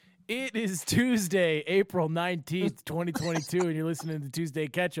It is Tuesday, April 19th, 2022, and you're listening to Tuesday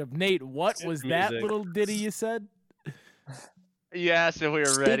Catch-Up. Nate, what was that little ditty you said? You asked if we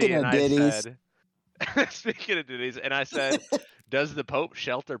were ready, and I said, speaking of ditties, and I said, does the Pope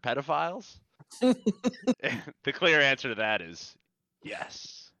shelter pedophiles? The clear answer to that is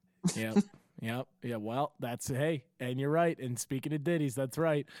yes. Yep. Yeah, well, hey, and you're right. And speaking of ditties, that's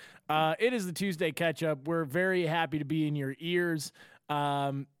right. It is the Tuesday Catch-Up. We're very happy to be in your ears.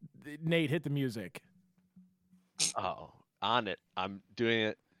 Nate, hit the music. Oh, on it. I'm doing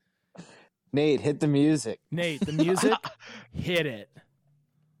it. Nate, hit the music. Nate, the music, hit it.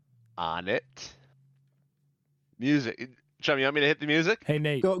 On it. Music. Chum, you want me to hit the music? Hey,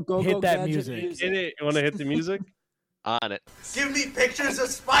 Nate, go, hit that Gadget music. Hit it. You want to hit the music? On it. Give me pictures of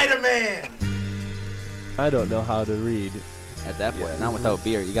Spider-Man! I don't know how to read. At that point, not without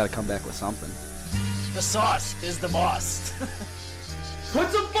beer. You got to come back with something. The sauce is the boss. Put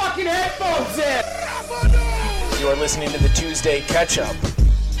some fucking headphones in! You are listening to the Tuesday Catch-Up.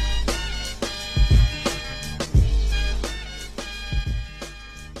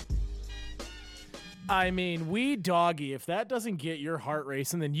 I mean, we doggy. If that doesn't get your heart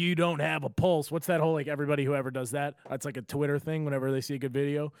racing, then you don't have a pulse. What's that whole everybody who ever does that? That's like a Twitter thing. Whenever they see a good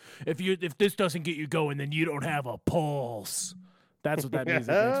video, if this doesn't get you going, then you don't have a pulse. That's what that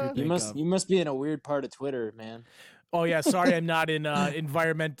means. You must be in a weird part of Twitter, man. Oh yeah, sorry, I'm not in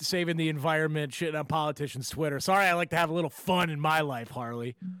saving the environment shit on politicians' Twitter. Sorry, I like to have a little fun in my life,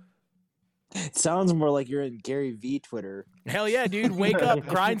 Harley. It sounds more like you're in Gary V Twitter. Hell yeah, dude! Wake up,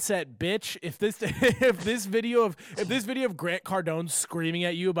 grind set, bitch! If this video of Grant Cardone screaming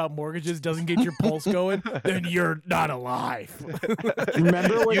at you about mortgages doesn't get your pulse going, then you're not alive.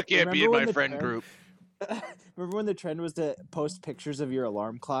 You can't be in my friend group. Remember when the trend was to post pictures of your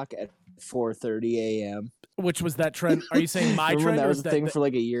alarm clock at 4:30 a.m.? Which was that trend? Are you saying my trend? That was a thing for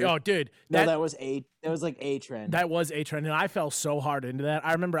like a year. Oh, dude, that was like a trend. That was a trend, and I fell so hard into that.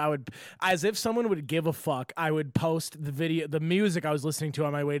 I remember I would, as if someone would give a fuck, I would post the music I was listening to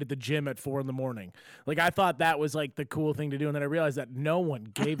on my way to the gym at 4 a.m. Like I thought that was like the cool thing to do, and then I realized that no one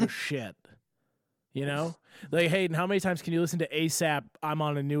gave a shit. You know, like, hey, how many times can you listen to ASAP? I'm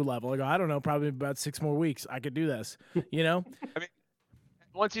on a new level. I go, I don't know, probably about 6 more weeks. I could do this. You know, I mean,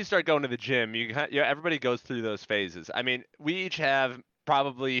 once you start going to the gym, everybody goes through those phases. I mean, we each have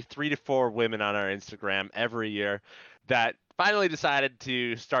probably 3 to 4 women on our Instagram every year that finally decided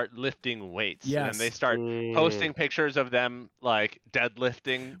to start lifting weights. Yes. And they start posting pictures of them like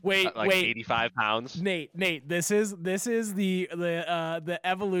deadlifting 85 pounds. Nate, this is the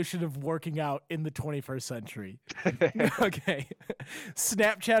evolution of working out in the 21st century. Okay.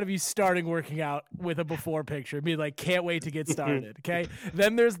 Snapchat of you starting working out with a before picture. Be like, can't wait to get started. Okay.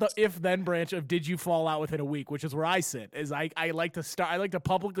 Then there's the if-then branch of did you fall out within a week, which is where I sit. Is I like to start. I like to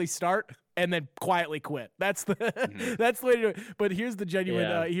publicly start and then quietly quit. That's the that's the way to do it. But here's the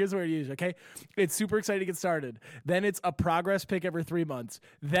genuine. Here's where it is. Okay, it's super exciting to get started. Then it's a progress pic every 3 months.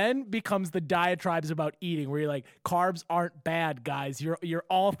 Then becomes the diatribes about eating, where you're like, carbs aren't bad, guys. You're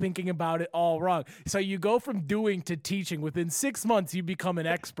all thinking about it all wrong. So you go from doing to teaching. Within 6 months, you become an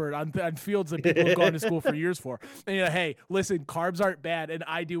expert on fields that people have gone to school for years for. And you're like, hey, listen, carbs aren't bad, and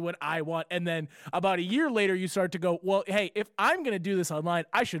I do what I want. And then about a year later, you start to go, well, hey, if I'm gonna do this online,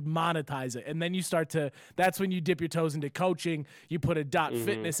 I should monetize it. And then you start to, that's when you dip your toes into coaching. You put a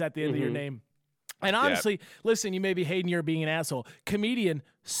 .fitness at the end of your name. And honestly, listen, you may be hating you're being an asshole. Comedian,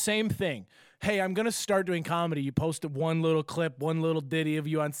 same thing. Hey, I'm going to start doing comedy. You posted one little clip, one little ditty of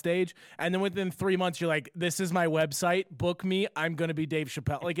you on stage. And then within 3 months, you're like, this is my website. Book me. I'm going to be Dave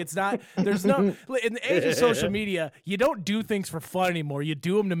Chappelle. Like, it's not, there's no, in the age of social media, you don't do things for fun anymore. You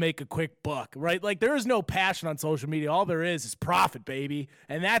do them to make a quick buck, right? Like, there is no passion on social media. All there is profit, baby.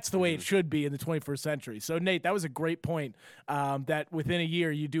 And that's the way it should be in the 21st century. So, Nate, that was a great point, that within a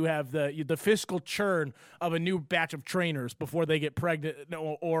year, you do have the fiscal churn of a new batch of trainers before they get pregnant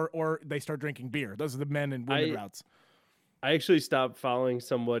or they start drinking beer. Those are the men and women routes. I actually stopped following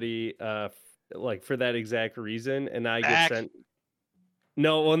somebody like for that exact reason, and I get sent.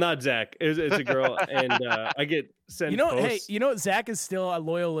 No, well, not Zach. It's a girl, and I get sent. Posts. Hey, Zach is still a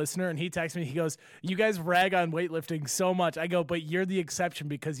loyal listener, and he texts me. He goes, "You guys rag on weightlifting so much." I go, "But you're the exception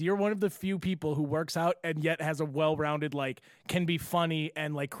because you're one of the few people who works out and yet has a well-rounded, like, can be funny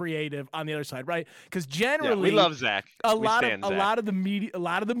and like creative on the other side, right?" Because generally, we love Zach. A lot of the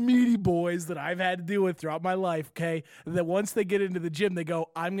meaty boys that I've had to deal with throughout my life. Okay, that once they get into the gym, they go,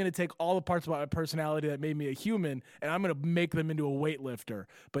 "I'm going to take all the parts about my personality that made me a human, and I'm going to make them into a weightlifter."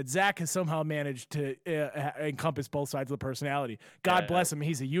 But Zach has somehow managed to encompass both sides of the personality. God bless him.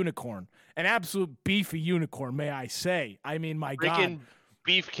 He's a unicorn, an absolute beefy unicorn, may I say. I mean, my God.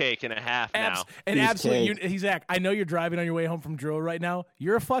 beefcake and a half now. An Beefcake. absolute unit. Hey, Zach, I know you're driving on your way home from drill right now.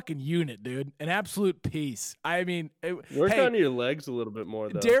 You're a fucking unit, dude. An absolute piece. I mean, Work hey, on your legs a little bit more,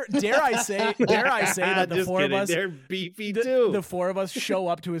 though. Dare I say that the Just four kidding. of us, They're beefy too. the four of us show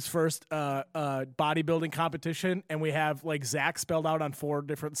up to his first bodybuilding competition, and we have like Zach spelled out on 4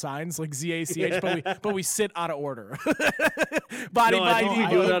 different signs, like ZACH, but we sit out of order. Body No, I think we by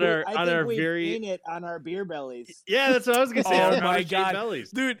do it I on think our we very. paint it on our beer bellies. Yeah, that's what I was gonna say. Oh our my shaped god,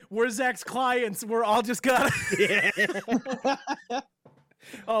 bellies. dude, we're Zach's clients. We're all just got.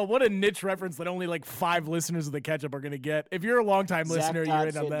 Oh, what a niche reference that only like 5 listeners of the Ketchup are gonna get. If you're a longtime listener, you're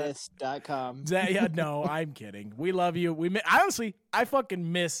in on that. ZachToddFitness.com. Yeah, no, I'm kidding. We love you. Honestly, I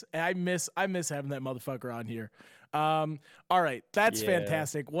fucking miss having that motherfucker on here. All right, that's Yeah.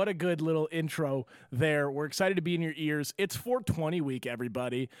 fantastic. What a good little intro there. We're excited to be in your ears. It's 420 week,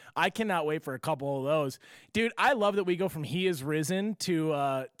 everybody. I cannot wait for a couple of those, dude. I love that we go from He Is Risen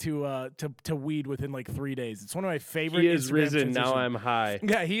to weed within like 3 days. It's one of my favorite. He is Instagram risen. Now transitions. I'm high.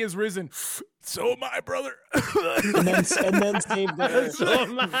 Yeah, He is risen. So am I, brother. and then save the So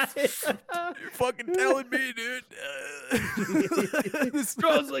am I. You're fucking telling me, dude. This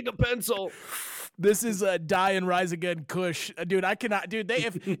Draws like a pencil. This is Die and Rise Again Kush. Dude, I cannot. Dude, they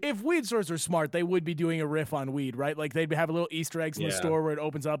if weed stores are smart, they would be doing a riff on weed, right? Like they'd have a little Easter eggs in the Yeah. store where it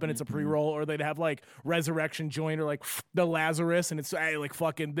opens up and it's a pre-roll, or they'd have like Resurrection Joint or like the Lazarus, and it's hey, like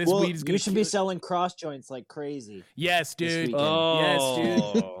fucking this Well, weed is gonna you should kill be it. selling cross joints like crazy. Yes, this dude. weekend.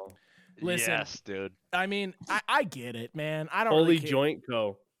 Oh, Yes, Listen. Yes, dude. I mean, I get it, man. I don't Holy really care. Joint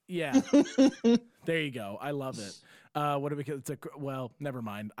Co. Yeah. There you go. I love it. What do we? It's well, never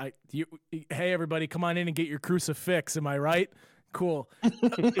mind. Hey everybody, come on in and get your crucifix. Am I right? Cool.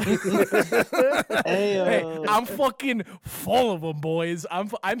 Hey, I'm fucking full of them, boys.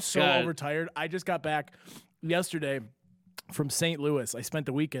 I'm so God. overtired. I just got back yesterday from St. Louis. I spent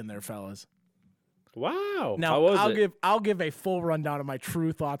the weekend there, fellas. Wow. Now How was it? I'll give a full rundown of my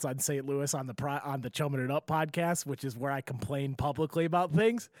true thoughts on St. Louis on the Chumming It Up podcast, which is where I complain publicly about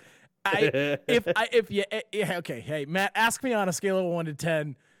things. Okay, hey Matt, ask me on a scale of 1 to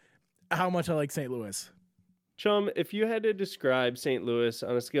 10 how much I like St. Louis. Chum, if you had to describe St. Louis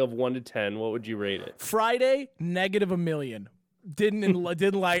on a scale of 1 to 10, what would you rate it? Friday, -1 million. Didn't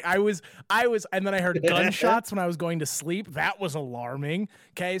like. I was, and then I heard gunshots when I was going to sleep. That was alarming.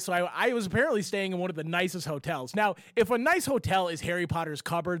 Okay, so I was apparently staying in one of the nicest hotels. Now, if a nice hotel is Harry Potter's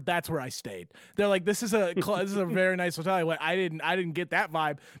cupboard, that's where I stayed. They're like, this is a very nice hotel. I went, I didn't get that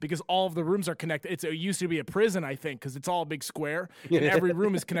vibe because all of the rooms are connected. It used to be a prison, I think, because it's all a big square and every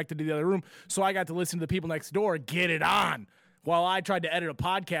room is connected to the other room. So I got to listen to the people next door get it on, while I tried to edit a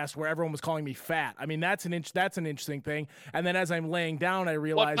podcast where everyone was calling me fat. I mean, that's an interesting thing. And then as I'm laying down, I What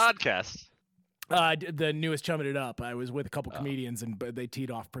realized podcast? the newest Chumming It Up. I was with a couple comedians, and they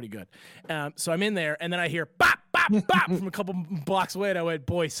teed off pretty good. So I'm in there, and then I hear bop, bop, bop from a couple blocks away, and I went,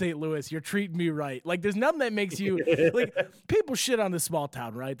 boy, St. Louis, you're treating me right. Like, there's nothing that makes you, like, people shit on the small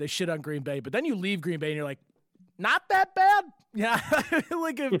town, right? They shit on Green Bay, but then you leave Green Bay, and you're like, not that bad. Yeah,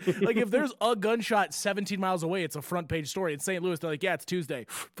 like if there's a gunshot 17 miles away, it's a front page story. In St. Louis, they're like, yeah, it's Tuesday.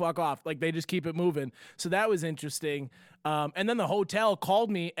 Fuck off. Like they just keep it moving. So that was interesting. And then the hotel called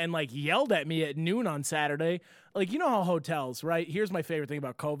me and like yelled at me at noon on Saturday. Like, you know how hotels, right? Here's my favorite thing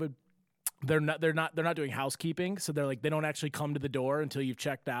about COVID. They're not doing housekeeping, so they're like they don't actually come to the door until you've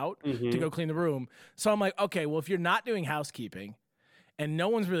checked out to go clean the room. So I'm like, okay, well if you're not doing housekeeping and no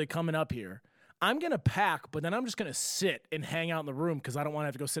one's really coming up here, I'm going to pack, but then I'm just going to sit and hang out in the room because I don't want to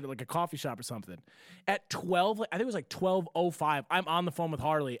have to go sit at like a coffee shop or something. At 12, I think it was like 12:05, I'm on the phone with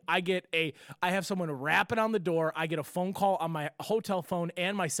Harley. I have someone rapping on the door. I get a phone call on my hotel phone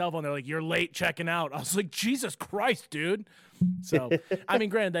and my cell phone. They're like, you're late checking out. I was like, Jesus Christ, dude. So, I mean,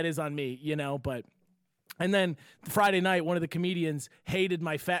 granted, that is on me, you know, but... And then Friday night, one of the comedians hated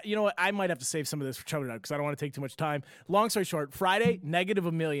my fat. You know what? I might have to save some of this for Chumming It Up because I don't want to take too much time. Long story short, Friday,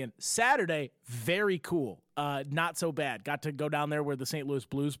 -1 million. Saturday, very cool. Not so bad. Got to go down there where the St. Louis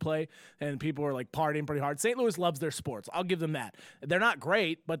Blues play, and people were like partying pretty hard. St. Louis loves their sports. I'll give them that. They're not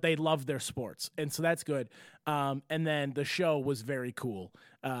great, but they love their sports, and so that's good. And then the show was very cool.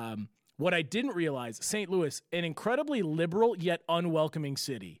 What I didn't realize, St. Louis, an incredibly liberal yet unwelcoming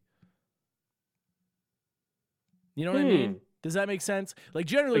city. You know what I mean? Does that make sense? Like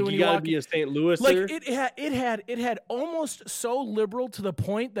generally Like when you you gotta walk be a St. Louiser. like it had almost so liberal to the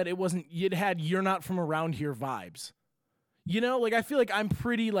point that it had you're not from around here vibes. You know, like I feel like I'm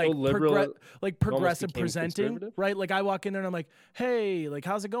pretty like liberal, progressive became presenting, conservative? right? Like I walk in there and I'm like, hey, like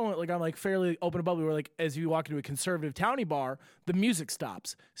how's it going? Like I'm like fairly open and bubbly. Where like as you walk into a conservative towny bar, the music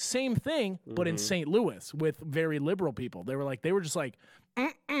stops. Same thing, but in St. Louis with very liberal people. They were just like,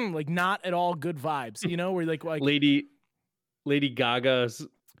 like not at all good vibes. You know, where like Lady Gaga's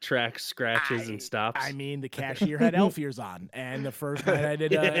track scratches and stops. I mean, the cashier had elf ears on, and the first night I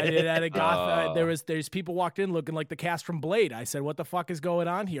did at a goth. There's people walked in looking like the cast from Blade. I said, "What the fuck is going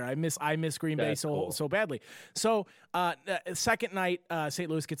on here?" I miss Green Bay so badly. So second night, St.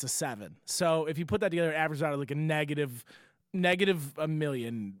 Louis gets a 7. So if you put that together, it averages out like a negative $1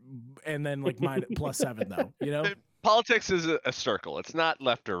 million, and then like mine +7 though. You know. Politics is a circle. It's not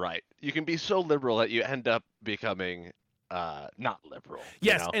left or right. You can be so liberal that you end up becoming not liberal.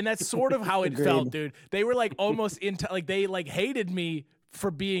 Yes, you know? and that's sort of how it felt, dude. They were like almost into like they like hated me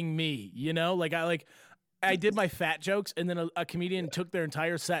for being me, you know? Like I did my fat jokes, and then a comedian took their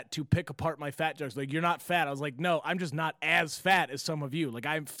entire set to pick apart my fat jokes. Like, you're not fat. I was like, no, I'm just not as fat as some of you. Like,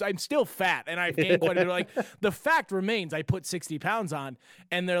 I'm still fat, and I've gained quite a bit. Like, the fact remains, I put 60 pounds on,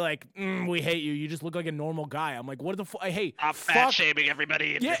 and they're like, we hate you. You just look like a normal guy. I'm like, what the fuck? Hey, I'm fat shaming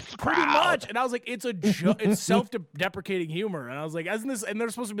everybody in this crowd. Pretty much. And I was like, it's it's self-deprecating humor. And I was like, isn't this? And they're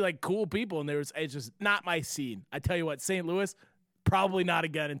supposed to be like cool people, and it's just not my scene. I tell you what, St. Louis, probably not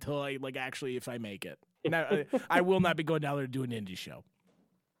again until I actually if I make it. Now, I will not be going down there to do an indie show.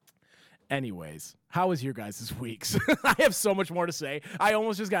 Anyways, how was your guys' weeks? I have so much more to say. I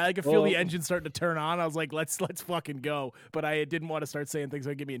almost just I could feel the engine starting to turn on. I was like, let's fucking go. But I didn't want to start saying things that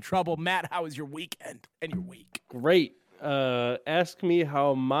would get me in trouble. Matt, how was your weekend and your week? Great. Ask me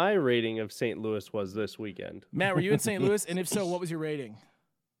how my rating of St. Louis was this weekend. Matt, were you in St. Louis? And if so, what was your rating?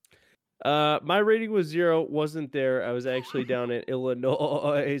 My rating was 0. Wasn't there. I was actually down in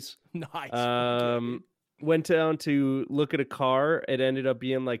Illinois. Nice. Went down to look at a car. It ended up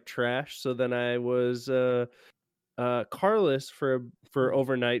being like trash. So then I was carless for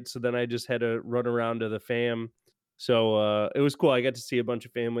overnight. So then I just had to run around to the fam. So it was cool. I got to see a bunch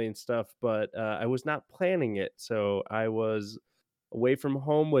of family and stuff, but I was not planning it. So I was away from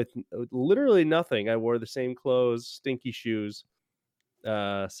home with literally nothing. I wore the same clothes, stinky shoes,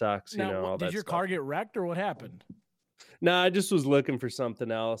 socks, now, all that did your stuff. car get wrecked or what happened? No, I just was looking for something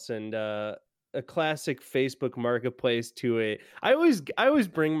else, and a classic Facebook marketplace I always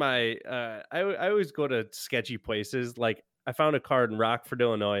bring my I always go to sketchy places. Like I found a car in Rockford,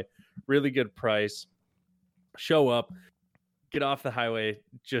 Illinois, really good price. Show up, get off the highway,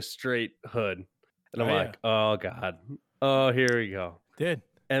 just straight hood, and I'm like, oh god, oh here we go, dude.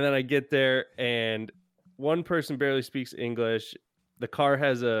 And then I get there, and one person barely speaks English. The car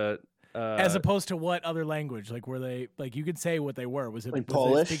has a as opposed to what other language? Like, were they like you could say what they were? Was it like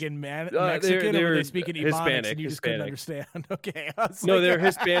Polish? They speaking Mexican, or were they speaking Ebonics Hispanic, and you just couldn't understand? Okay, no, they're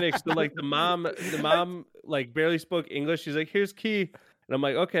Hispanics. So like the mom like barely spoke English. She's like, "Here's key," and I'm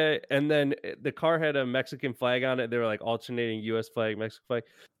like, "Okay." And then the car had a Mexican flag on it. They were like alternating U.S. flag, Mexican flag,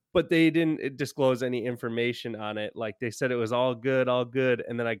 but they didn't disclose any information on it. Like they said it was all good.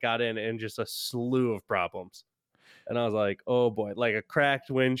 And then I got in and just a slew of problems. And I was like, oh boy, like a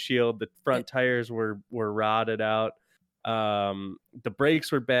cracked windshield. The front tires were rotted out. The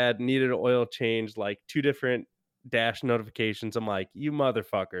brakes were bad, needed an oil change, like 2 different dash notifications. I'm like, you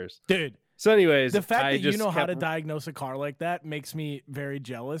motherfuckers. Dude. So anyways, the fact that you know how to diagnose a car like that makes me very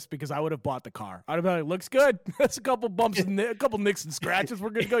jealous because I would have bought the car. I'd have been like, looks good. That's a couple bumps, and a couple nicks and scratches.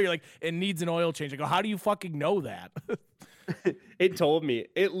 We're good to go. You're like, it needs an oil change. I go, how do you fucking know that? It told me.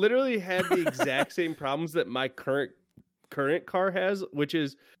 It literally had the exact same problems that my current car has, which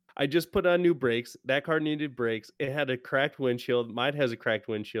is I just put on new brakes. That car needed brakes. It had a cracked windshield. Mine has a cracked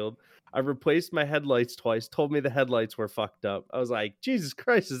windshield. I replaced my headlights twice. Told me the headlights were fucked up. I was like, Jesus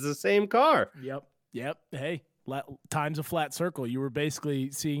Christ, it's the same car. Yep. Hey, time's a flat circle. You were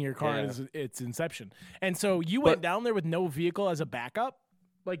basically seeing your car as its inception. And so you went down there with no vehicle as a backup?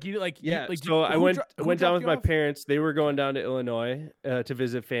 I went down with my parents. They were going down to Illinois to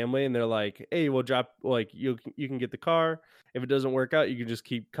visit family, and they're like, "Hey, we'll drop. Like, you can get the car. If it doesn't work out, you can just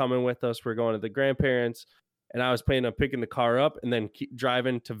keep coming with us. We're going to the grandparents." And I was planning on picking the car up and then keep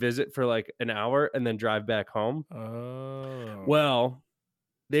driving to visit for like an hour and then drive back home. Oh, well,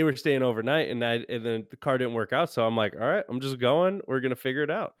 they were staying overnight, and then the car didn't work out. So I'm like, all right, I'm just going. We're gonna figure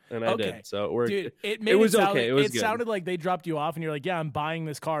it out, and I did. So it worked. Dude, it was okay. It was good. Sounded like they dropped you off, and you're like, yeah, I'm buying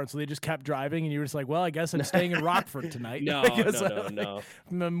this car, and so they just kept driving, and you were just like, well, I guess I'm staying in Rockford tonight. No. I'm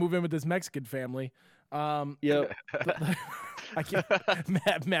gonna move in with this Mexican family. Yep. I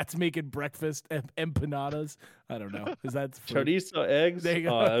can't. Matt's making breakfast empanadas. I don't know. Is that free? Chorizo eggs? There you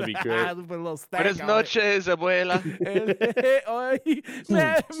go. Oh, that'd be great. Put a little stack Buenas on noches, abuela. it.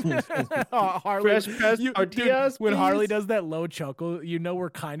 Harley, Fresh pressed dude, tortillas, when Harley please? does that low chuckle, you know we're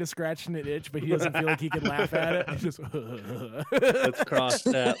kind of scratching an itch, but he doesn't feel like he can laugh at it. He's just Let's cross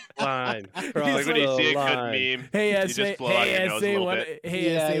that line. Cross Like when you the see a line. good meme, Hey, you essay, just blow out your nose a little bit.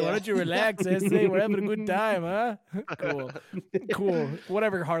 Essay, Yeah, why yeah. don't you relax, Essay? We're having a good time, huh? Cool.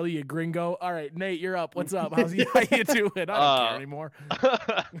 Whatever, Harley, you gringo. All right, Nate, you're up. What's up? How you doing? I don't care anymore.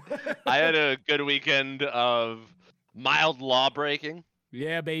 I had a good weekend of mild law breaking.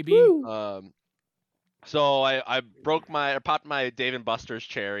 Yeah, baby. So I popped my Dave & Buster's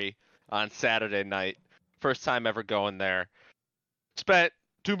cherry on Saturday night. First time ever going there. Spent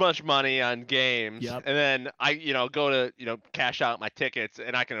too much money on games, Yep. and then I go to cash out my tickets,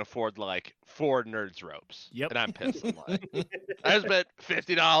 and I can afford like 4 Nerds ropes. Yep. And I'm pissed. I'm like, I spent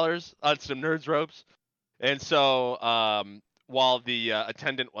 $50 on some Nerds ropes, and so while the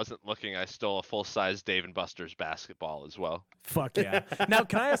attendant wasn't looking, I stole a full-size Dave & Buster's basketball as well. Fuck yeah. Now,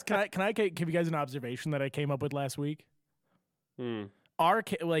 can I ask? Can I give you guys an observation that I came up with last week?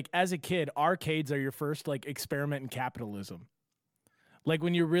 Like as a kid, arcades are your first like experiment in capitalism. Like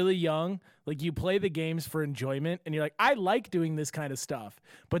when you're really young, like you play the games for enjoyment and you're like, I like doing this kind of stuff.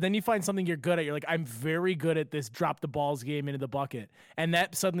 But then you find something you're good at. You're like, I'm very good at this drop the balls game into the bucket. And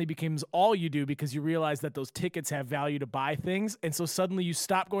that suddenly becomes all you do because you realize that those tickets have value to buy things. And so suddenly you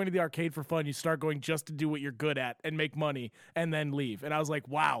stop going to the arcade for fun. You start going just to do what you're good at and make money and then leave. And I was like,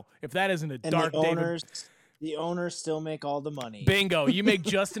 wow, if that isn't a And dark the owners still make all the money. Bingo. You make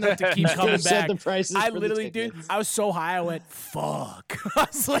just enough to keep coming Set back. the prices I for the literally, dude, tickets. I was so high, I went, fuck. I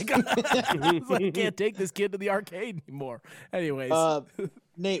was like, I can't take this kid to the arcade anymore. Anyways.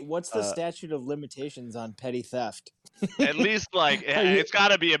 Nate, what's the statute of limitations on petty theft? At least like it's got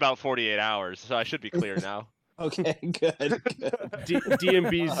to be about 48 hours, so I should be clear now. Okay, good.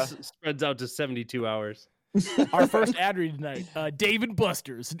 D&B spreads out to 72 hours. Our first ad read tonight, Dave &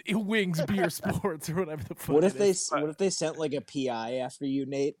 Buster's, Wings Beer Sports, or whatever the fuck What it if they is. sent like a PI after you,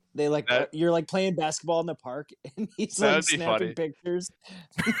 Nate? They like That- you're like playing basketball in the park, and he's That'd like be snapping funny. pictures.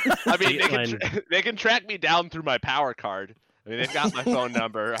 I mean, Dateline. they can track me down through my power card. I mean, they've got my phone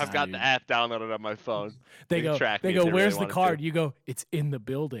number. I've got the app downloaded on my phone. They can go, track me if they where's really the wanted card? to." You go, it's in the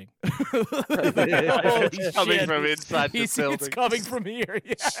building. It's coming shit. from inside the It's building. coming from here.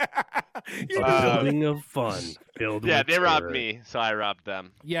 Yeah. Building of fun. Filled Yeah, with they robbed terror. me, so I robbed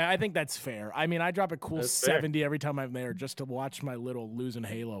them. Yeah, I think that's fair. I mean, I drop a cool That's fair. 70 every time I'm there just to watch my little losing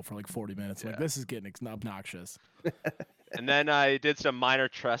Halo for like 40 minutes. Like, this is getting obnoxious. And then I did some minor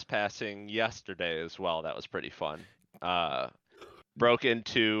trespassing yesterday as well. That was pretty fun. Broke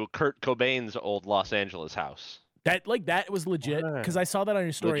into Kurt Cobain's old Los Angeles house. That was legit because I saw that on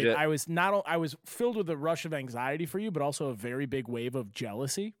your story. Legit. I was filled with a rush of anxiety for you, but also a very big wave of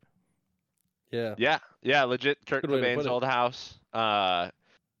jealousy. Yeah. Yeah, legit Kurt Good way to Cobain's put it. old house.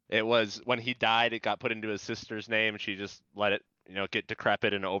 It was when he died, it got put into his sister's name, and she just let it, get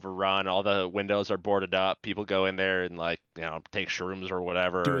decrepit and overrun. All the windows are boarded up. People go in there and take shrooms or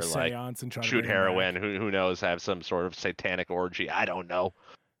whatever, Do a or like seance and try shoot to bring him back. heroin. Who knows? Have some sort of satanic orgy. I don't know.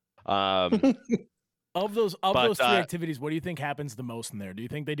 Of those But, three activities, what do you think happens the most in there? Do you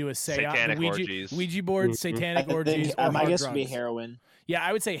think they do a seance, Satanic Ouija, orgies. Ouija board, satanic I orgies, think or my hard guess would be drugs? heroin. Yeah,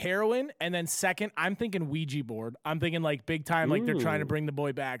 I would say heroin, and then second, I'm thinking Ouija board. I'm thinking like big time, like they're trying to bring the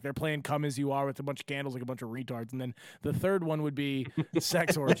boy back. They're playing "Come As You Are" with a bunch of candles, like a bunch of retards, and then the third one would be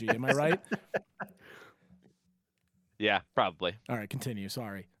sex orgy. Am I right? Yeah, probably. All right, continue.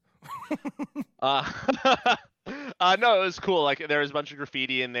 Sorry. No, it was cool. Like there was a bunch of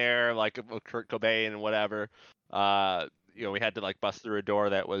graffiti in there, like of Kurt Cobain and whatever. We had to like bust through a door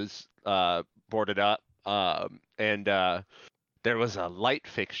that was boarded up, and there was a light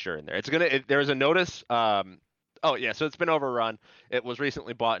fixture in there. There was a notice. Oh yeah, so it's been overrun. It was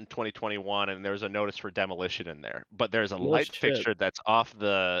recently bought in 2021, and there was a notice for demolition in there. But there's a Oh, light shit. fixture that's off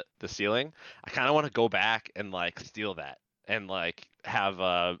the ceiling. I kind of want to go back and like steal that and like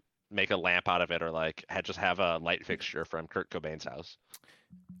have make a lamp out of it, or like just have a light fixture from Kurt Cobain's house.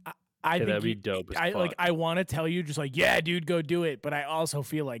 I think that'd be dope as fuck. I want to tell you just like, yeah, dude, go do it. But I also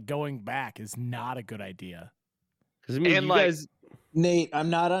feel like going back is not a good idea. Because I mean, And, you like- guys. Nate, I'm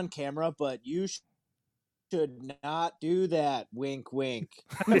not on camera, but you should not do that. Wink, wink.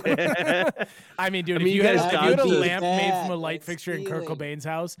 I mean, dude, I mean, if you you had, guys if got you had a the- lamp made from a That, light that's fixture in Kurt stealing. Cobain's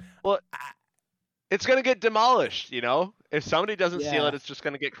house, It's gonna get demolished, If somebody doesn't steal Yeah. it, it's just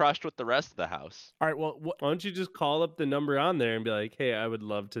gonna get crushed with the rest of the house. all right, well, Why don't you just call up the number on there and be like, hey, I would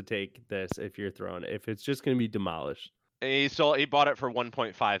love to take this if you're throwing it. If it's just going to be demolished. He bought it for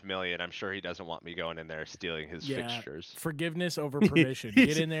 1.5 million. I'm sure he doesn't want me going in there stealing his Yeah. fixtures. Forgiveness over permission.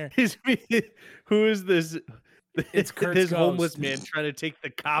 Get in there. Who is this? It's Kurt's this homeless ghost. man trying to take the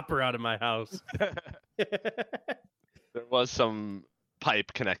copper out of my house. There was some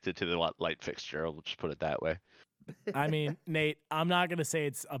pipe connected to the light fixture. We'll just put it that way. I mean, Nate, I'm not gonna say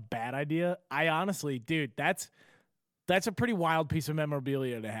it's a bad idea. I honestly, dude, that's a pretty wild piece of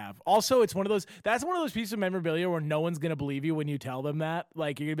memorabilia to have. Also, that's one of those pieces of memorabilia where no one's gonna believe you when you tell them that.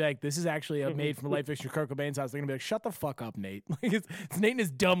 Like, you're gonna be like, this is actually made from a light fixture Kurt Cobain's house. They're gonna be like, shut the fuck up, Nate. Like, it's Nate and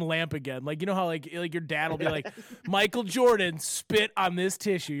his dumb lamp again. Like, you know how like your dad will be like, Michael Jordan spit on this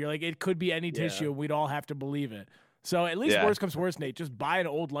tissue. You're like, it could be any tissue, and we'd all have to believe it. So at least worst comes to worst, Nate, just buy an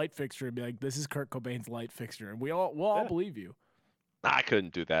old light fixture and be like, this is Kurt Cobain's light fixture, and we'll all believe you. I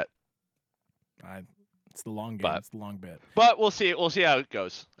couldn't do that. It's the long game. It's the long bit. But we'll see. We'll see how it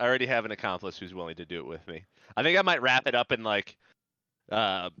goes. I already have an accomplice who's willing to do it with me. I think I might wrap it up in like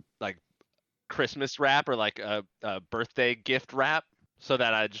Christmas wrap or like a birthday gift wrap, so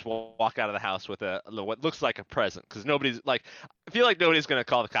that I just walk out of the house with what looks like a present. Because I feel like nobody's gonna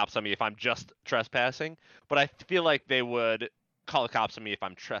call the cops on me if I'm just trespassing. But I feel like they would call the cops on me if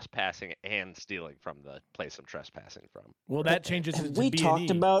I'm trespassing and stealing from the place I'm trespassing from. Well, that changes it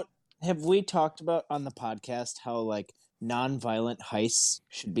to Have we talked about on the podcast how like non-violent heists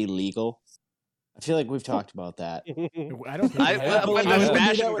should be legal? I feel like we've talked about that. I don't think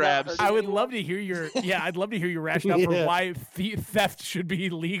smash and grabs. I would love to hear I'd love to hear your rationale for why theft should be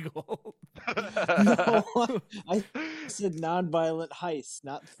legal. No, I said non-violent heist,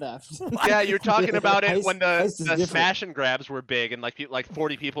 not theft. Yeah, you're talking about it when the different. smash and grabs were big and like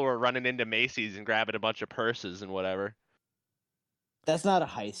 40 people were running into Macy's and grabbing a bunch of purses and whatever. That's not a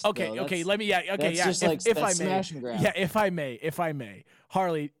heist. Okay, though. let me. That's just like if that's I may. smash and grab. Yeah, if I may,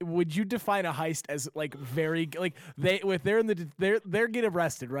 Harley, would you define a heist as like very like they're get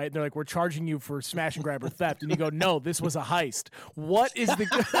arrested, right? They're like, we're charging you for smash and grab or theft, and you go, no, this was a heist. What is the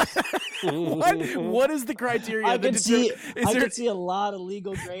what is the criteria? I could see a lot of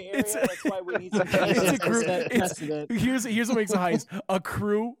legal gray area. That's why we need some precedent. Here's what makes a heist: a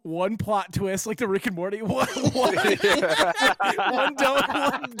crew, one plot twist, like the Rick and Morty, one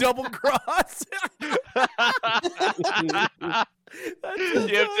double cross.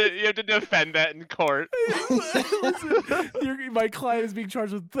 You have to defend that in court. My client is being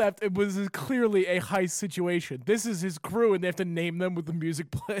charged with theft. It was clearly a heist situation. This is his crew, and they have to name them with the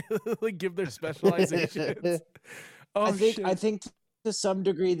music play, like give their specializations. I think to some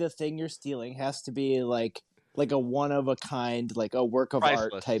degree, the thing you're stealing has to be like a one of a kind, like a work of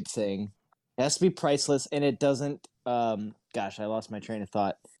art type thing. It has to be priceless, and it doesn't. Gosh, I lost my train of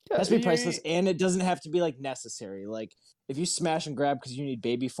thought. It has to be priceless, and it doesn't have to be like necessary. Like if you smash and grab because you need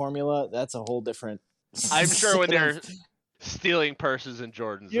baby formula, that's a whole different. I'm sure when they're stealing purses and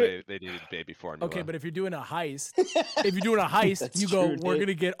Jordans, they need baby formula. Okay, but if you're doing a heist, you go, we're going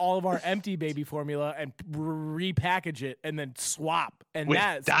to get all of our empty baby formula and repackage it and then swap. And with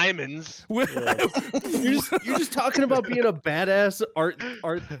that's diamonds. You're just talking about being a badass art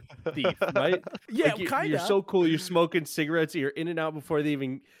thief, right? Yeah, like kind of. You're so cool. You're smoking cigarettes. You're in and out before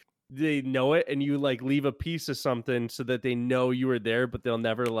they know it, and you like leave a piece of something so that they know you were there, but they'll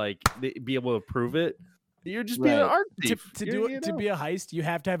never be able to prove it. You're just being an art thief. To be a heist, you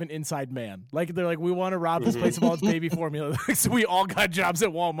have to have an inside man. Like they're like, we want to rob this place of all its baby formula. So we all got jobs at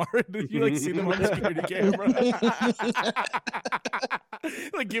Walmart. You like see them on the security camera,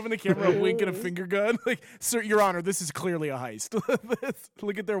 like giving the camera a wink and a finger gun. Like, sir, Your Honor, this is clearly a heist.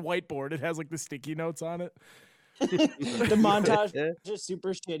 Look at their whiteboard. It has like the sticky notes on it. The montage is just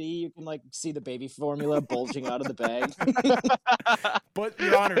super shitty. You can like see the baby formula bulging out of the bag. But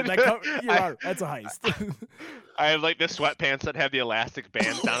Your Honor, that's a heist. I have like the sweatpants that have the elastic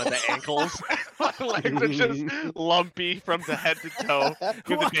bands down at the ankles. My legs are just lumpy from the head to toe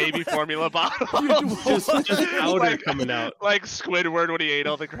with the baby formula bottle. just powder coming out. Like Squidward when he ate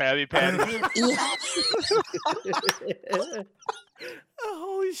all the Krabby Patties.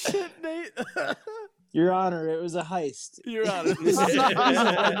 Holy shit, Nate. Your Honor, it was a heist. Your Honor, this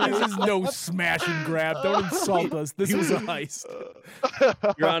is no smash and grab. Don't insult us. This was a heist.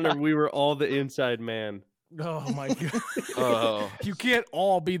 Your Honor, we were all the inside man. Oh my god! You can't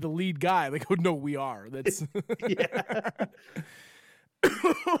all be the lead guy. Like, oh no, we are. That's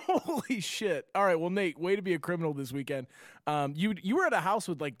holy shit! All right, well, Nate, way to be a criminal this weekend. You were at a house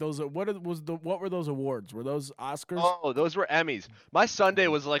with like those. What were those awards? Were those Oscars? Oh, those were Emmys. My Sunday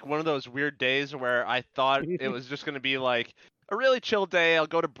was like one of those weird days where I thought it was just gonna be like a really chill day. I'll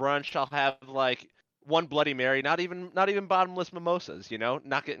go to brunch. I'll have like one Bloody Mary, not even bottomless mimosas.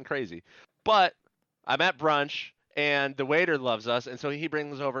 Not getting crazy. But I'm at brunch and the waiter loves us, and so he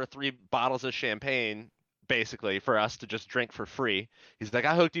brings over 3 bottles of champagne, basically, for us to just drink for free. He's like,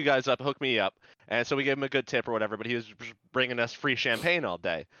 I hooked you guys up, hook me up. And so we gave him a good tip or whatever, but he was bringing us free champagne all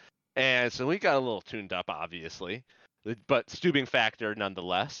day. And so we got a little tuned up, obviously, but Stubing factor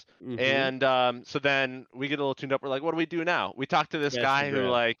nonetheless. Mm-hmm. And so then we get a little tuned up. We're like, what do we do now? We talk to this guy who,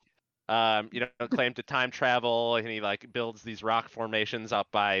 like, claimed to time travel, and he, like, builds these rock formations up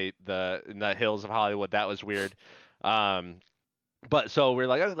by in the hills of Hollywood. That was weird. But so we're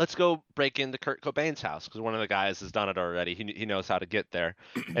like, oh, let's go break into Kurt Cobain's house, because one of the guys has done it already. He knows how to get there.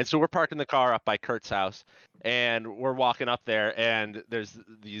 And so we're parking the car up by Kurt's house, and we're walking up there, and there's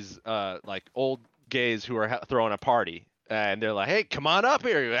these like old gays who are throwing a party, and they're like, hey, come on up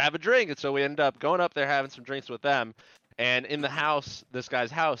here, have a drink. And so we end up going up there having some drinks with them. And in the house, this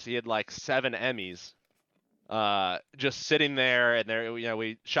guy's house, he had like 7 Emmys just sitting there, and there,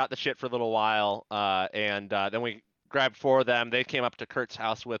 we shot the shit for a little while, and then we grabbed 4 of them. They came up to Kurt's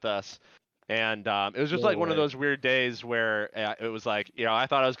house with us, and it was just like one of those weird days where it was like, I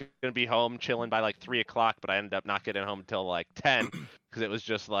thought I was gonna be home chilling by like 3 o'clock, but I ended up not getting home until like 10, because it was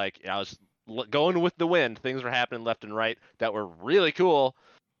just like I was going with the wind. Things were happening left and right that were really cool,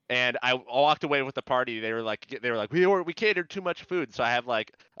 and I walked away with the party. They were like we catered too much food, so I have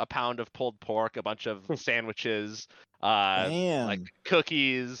like a pound of pulled pork, a bunch of sandwiches, like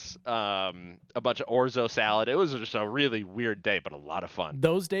cookies, a bunch of orzo salad. It was just a really weird day, but a lot of fun.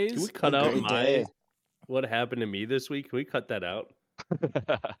 Those days. Can we cut out what happened to me this week? Can we cut that out?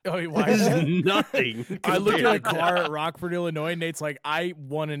 Oh, why is nothing? I looked at a car at Rockford, Illinois. Nate's like, I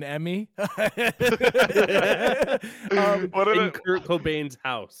won an Emmy. In Kurt Cobain's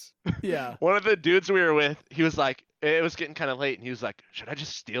house. Yeah. One of the dudes we were with, he was like, it was getting kind of late, and he was like, should I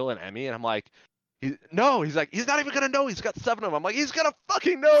just steal an Emmy? And I'm like, no. He's like, he's not even gonna know. He's got 7 of them. I'm like, he's gonna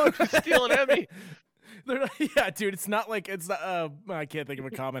fucking know if you steal an Emmy. Yeah, dude, it's not like it's not, I can't think of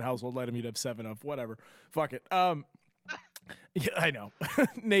a common household item you'd have 7 of. Whatever. Fuck it. Yeah, I know.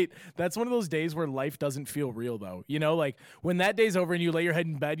 Nate, that's one of those days where life doesn't feel real, though. Like when that day's over and you lay your head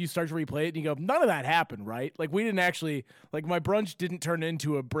in bed, you start to replay it and you go, none of that happened, right? Like we didn't actually, like my brunch didn't turn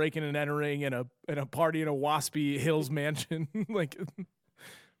into a breaking and entering and a party in a Waspy Hills mansion. Like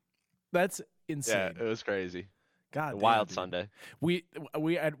that's insane. Yeah, it was crazy. God, wild damn, Sunday. We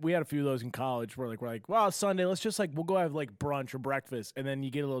had a few of those in college where we're like, well, it's Sunday, let's just we'll go have like brunch or breakfast, and then you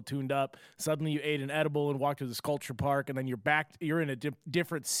get a little tuned up. Suddenly you ate an edible and walked to the sculpture park, and then you're in a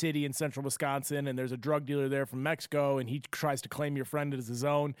different city in central Wisconsin, and there's a drug dealer there from Mexico, and he tries to claim your friend as his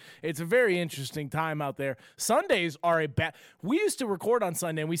own. It's a very interesting time out there. Sundays are we used to record on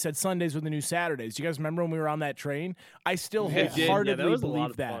Sunday, and we said Sundays were the new Saturdays. Do you guys remember when we were on that train? I still wholeheartedly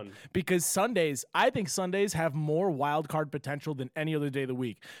believe that because I think Sundays have more wild card potential than any other day of the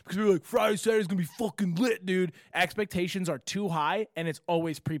week, because we're like, Friday, Saturday's gonna be fucking lit, dude. Expectations are too high and it's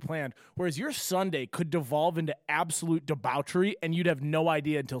always pre-planned, whereas your Sunday could devolve into absolute debauchery and you'd have no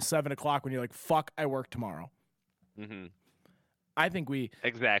idea until 7 o'clock when you're like, fuck, I work tomorrow. I think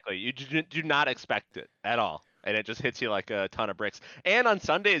exactly, you do not expect it at all, and it just hits you like a ton of bricks. And on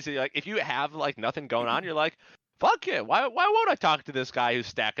Sundays, like if you have like nothing going on, you're like, fuck it. Why won't I talk to this guy who's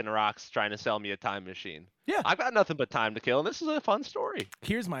stacking rocks trying to sell me a time machine? Yeah. I've got nothing but time to kill, and this is a fun story.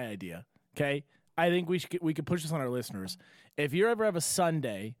 Here's my idea, okay? I think we could push this on our listeners. If you ever have a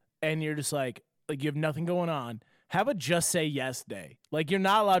Sunday and you're just like you have nothing going on, have a just say yes day. Like you're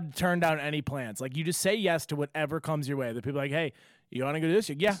not allowed to turn down any plans. Like you just say yes to whatever comes your way. The people are like, hey, you want to go do this?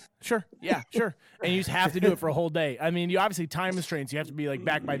 Yeah, sure. Yeah, sure. And you just have to do it for a whole day. I mean, you obviously time restraints. You have to be like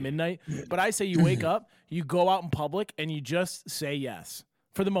back by midnight. But I say you wake up, you go out in public, and you just say yes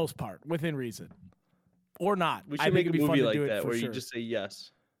for the most part, within reason, or not. We should make a movie like that where sure. you just say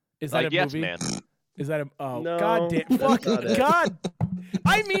yes. Is that like a yes, movie? Man. Is that a no, God damn fucking God?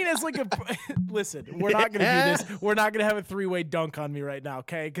 I mean, as like a listen, we're not gonna do this. We're not gonna have a 3-way dunk on me right now,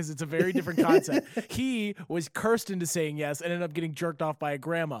 okay? Because it's a very different concept. He was cursed into saying yes and ended up getting jerked off by a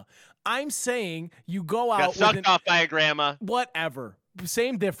grandma. I'm saying you go out. Got sucked off by a grandma. Whatever.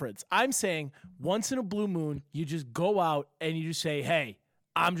 Same difference. I'm saying once in a blue moon, you just go out and you just say, hey,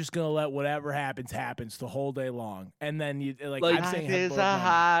 I'm just gonna let whatever happens the whole day long, and then you like I'm saying, life is a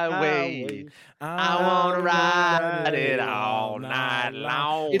highway. I wanna ride it all night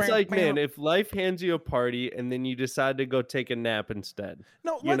long. It's like, man, if life hands you a party and then you decide to go take a nap instead.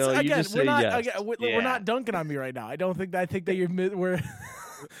 No, you just we're say not. yes. Again, we're not dunking on me right now. I think that we're.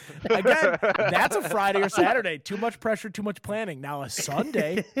 Again, that's a Friday or Saturday. Too much pressure, too much planning. Now a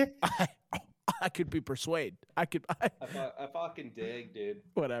Sunday, I could be persuaded. I fucking dig, dude.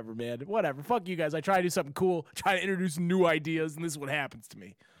 Whatever, man. Whatever. Fuck you guys. I try to do something cool, try to introduce new ideas, and this is what happens to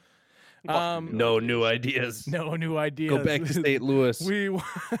me. No new ideas. No new ideas. Go back to St. Louis.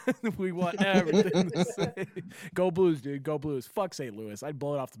 we want everything to say. Go Blues, dude. Go Blues. Fuck St. Louis. I'd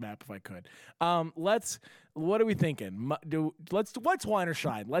blow it off the map if I could. What are we thinking? Let's wine or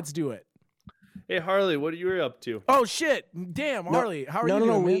shine. Let's do it. Hey Harley, what are you up to? Oh shit! Damn, Harley, how are you doing?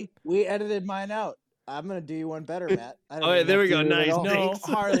 No, man? we edited mine out. I'm gonna do you one better, Matt. Yeah, there we go. Nice. No,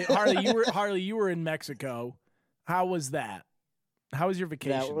 Harley, you were in Mexico. How was that? How was your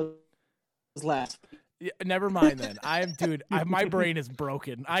vacation? That was last. Yeah, never mind then. My brain is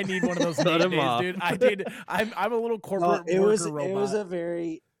broken. I need one of those Nate days, dude. I'm a little corporate worker robot. It was a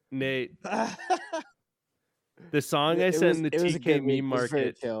very Nate. The song I sent in the TK meme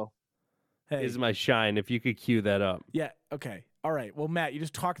market is my shine. If you could cue that up. Yeah. Okay. All right. Well, Matt, you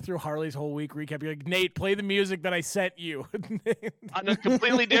just talked through Harley's whole week recap. You're like, Nate, play the music that I sent you on a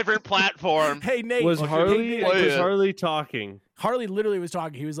completely different platform. Hey, Nate, was Harley talking? Harley literally was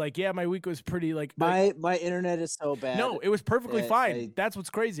talking. He was like, "Yeah, my week was pretty like my internet is so bad." No, it was perfectly fine. That's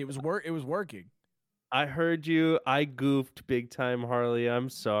what's crazy. It was working. I heard you. I goofed big time, Harley. I'm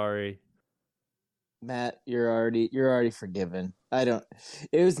sorry. Matt, you're already forgiven. It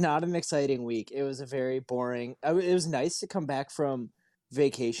was not an exciting week. It was a very boring. It was nice to come back from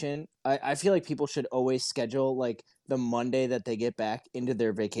vacation. I feel like people should always schedule like the Monday that they get back into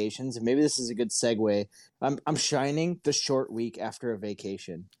their vacations. And maybe this is a good segue. I'm shining the short week after a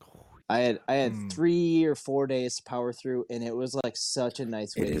vacation. I had 3 or 4 days to power through, and it was like such a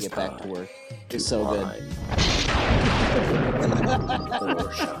nice way to get back to work. It's so good.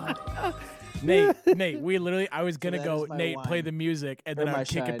 Nate, I was gonna go, Nate, play the music, and then I'd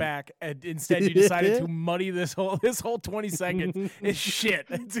kick it back, and instead you decided to muddy this whole 20 seconds. It's shit.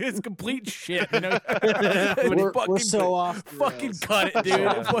 It's complete shit. You know? we're so off. Fucking cut it,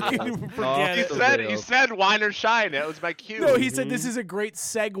 dude. Fucking forget it. He said wine or shine. That was my cue. No, he said this is a great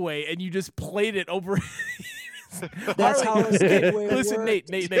segue, and you just played it over. That's how a segue Listen, works.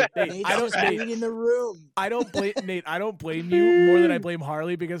 Nate. I don't in the room. I don't blame Nate. I don't blame you more than I blame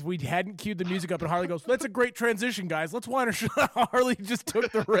Harley because we hadn't queued the music up, and Harley goes, "That's a great transition, guys. Let's wine or shine." Harley just took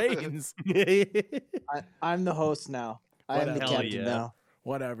the reins. I'm the host now. I am the captain now.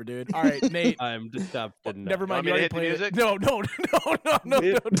 Whatever, dude. All right, Nate. I'm just up. Never mind. You already played music? It. No.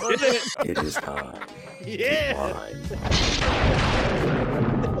 It is time. Yeah. Wine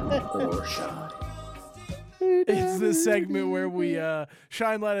or shine. It's the segment where we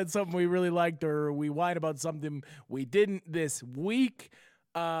shine light on something we really liked or we whine about something we didn't this week.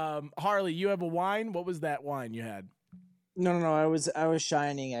 Harley, you have a wine? What was that wine you had? No. I was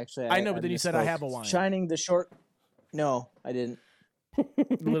shining actually. I know, but then you said I have a wine. Shining the short. No, I didn't.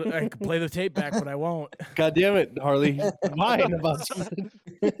 I could play the tape back, but I won't. God damn it, Harley. Wine about something.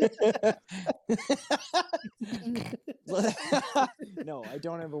 No, I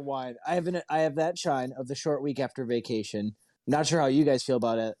don't have a wine. I have that shine of the short week after vacation. Not sure how you guys feel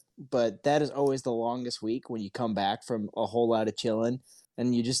about it, but that is always the longest week when you come back from a whole lot of chilling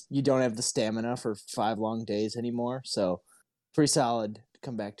and you don't have the stamina for 5 long days anymore. So pretty solid to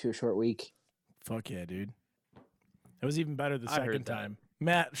come back to a short week. Fuck yeah, dude. It was even better the second time.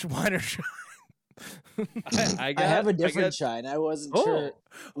 Matt, wine or shine? I have a different shine. I wasn't sure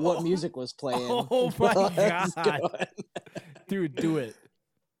what music was playing. Oh my god, dude, do it!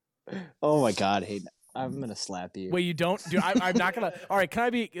 Oh my god, hey, I'm gonna slap you. Wait, you don't? Dude, I'm not gonna. All right, can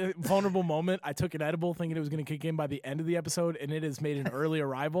I be a vulnerable moment? I took an edible thinking it was gonna kick in by the end of the episode, and it has made an early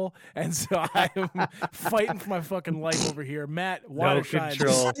arrival, and so I'm fighting for my fucking life over here. Matt, wine or shine?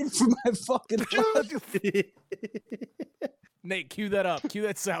 Fighting for my fucking life. Nate, cue that up. Cue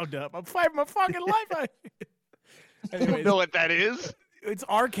that sound up. I'm fighting my fucking life. Anyways, you know what that is? It's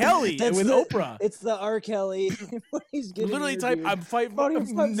R. Kelly with Oprah. It's the R. Kelly. He's getting literally type. Dude. I'm fighting my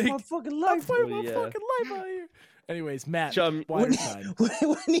fucking life. I'm fighting my fucking life out here. Anyways, Matt, when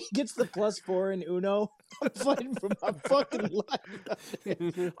he gets the +4 in Uno, I'm fighting for my fucking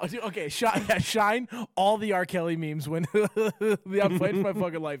life. Okay, shine all the R. Kelly memes when I'm fighting for my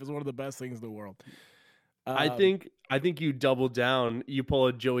fucking life is one of the best things in the world. I think you double down. You pull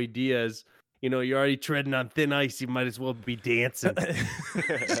a Joey Diaz. You know, you're already treading on thin ice. You might as well be dancing.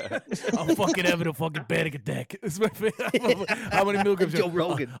 I'm fucking having a fucking panic attack. How many milligrams? Joe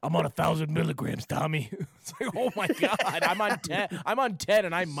Rogan. I'm on 1,000 milligrams, Tommy. It's like, oh my god, I'm on 10. I'm on 10,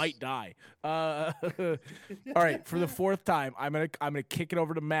 and I might die. All right, for the 4th time, I'm gonna kick it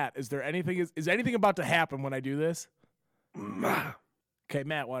over to Matt. Is anything about to happen when I do this? Okay,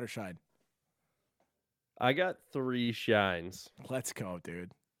 Matt, water shine. I got 3 shines. Let's go,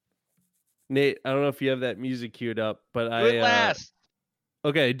 dude. Nate, I don't know if you have that music queued up, but Do it last.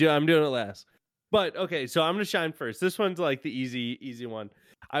 Okay, I'm doing it last. But okay, so I'm gonna shine first. This one's like the easy one.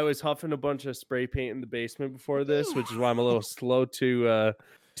 I was huffing a bunch of spray paint in the basement before this, which is why I'm a little slow to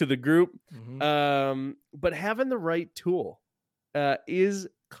the group. But having the right tool is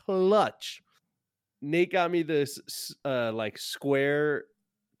clutch. Nate got me this like square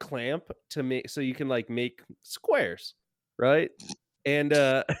clamp to make so you can like make squares, right? And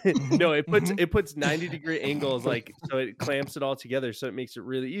no, it puts 90-degree angles, like, so it clamps it all together, so it makes it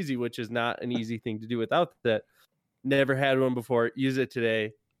really easy, which is not an easy thing to do without that. Never had one before. Use it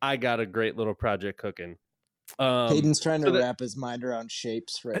today. I got a great little project cooking. Hayden's trying to wrap his mind around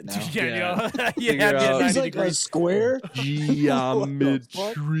shapes right now. He's like a square geometry.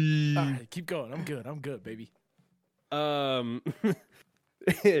 Right, keep going. I'm good, baby.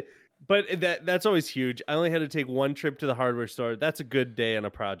 But that's always huge. I only had to take one trip to the hardware store. That's a good day on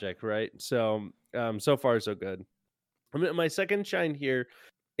a project, right? So so far so good. My second shine here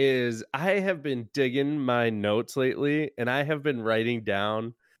is I have been digging my notes lately, and I have been writing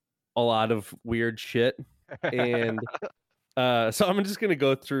down a lot of weird shit. And so I'm just gonna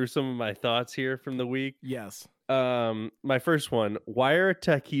go through some of my thoughts here from the week. Yes. My first one: why are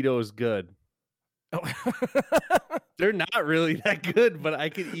taquitos good? They're not really that good, but I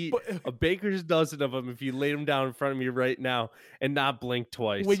could eat a baker's dozen of them if you laid them down in front of me right now and not blink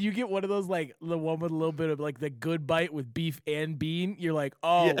twice. When you get one of those, like the one with a little bit of like the good bite with beef and bean, you're like,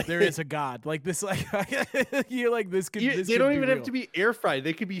 oh, there is a god. Like this, like you're like this could. They don't even real. have to be air fried.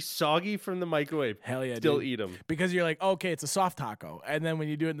 They could be soggy from the microwave. Hell yeah, still dude. Eat them because you're like, okay, it's a soft taco, and then when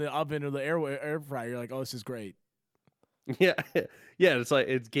you do it in the oven or the air fryer, you're like, oh, this is great. Yeah, it's like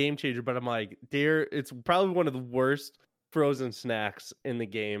it's game changer. But I'm like, it's probably one of the worst frozen snacks in the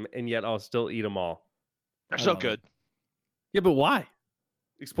game, and yet I'll still eat them all. They're so good. Yeah, but why?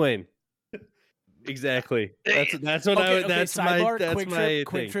 Explain. Exactly. That's what that's sidebar, my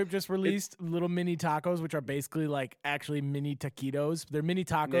Quick Trip just released little mini tacos, which are basically like actually mini taquitos. They're mini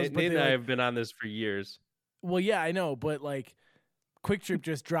tacos. Nate and I have been on this for years. Well, yeah, I know, but like Quick Trip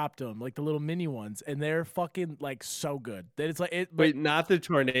just dropped them, like the little mini ones, and they're fucking like so good. That it's like wait, not the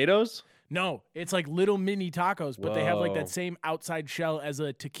tornadoes? No, it's like little mini tacos, but they have like that same outside shell as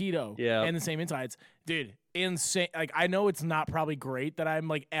a taquito, and the same insides. Dude, insane! Like I know it's not probably great that I'm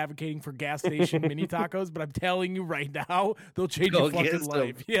like advocating for gas station mini tacos, but I'm telling you right now, they'll change your fucking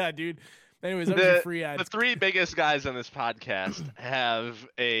life. Yeah, dude. Anyways, that was a free ad. The three biggest guys on this podcast have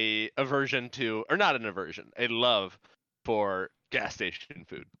a aversion to, or not an aversion, a love for gas station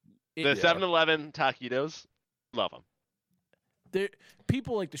food. The 7-Eleven taquitos, love them.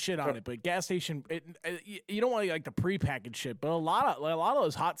 People like to shit on it, but gas station, you don't want like the prepackaged shit. But a lot of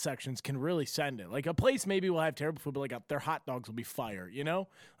those hot sections can really send it. Like a place maybe will have terrible food, but like their hot dogs will be fire. You know,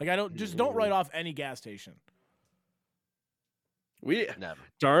 like don't write off any gas station.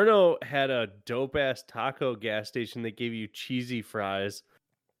 Darno had a dope ass taco gas station that gave you cheesy fries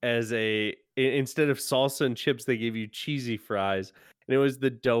instead of salsa and chips. They gave you cheesy fries. And it was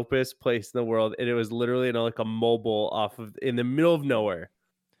the dopest place in the world. And it was literally like a mobile in the middle of nowhere.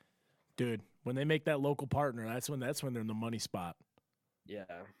 Dude, when they make that local partner, that's when they're in the money spot. Yeah.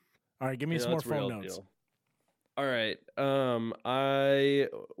 All right, give me some more phone notes. Deal. All right. I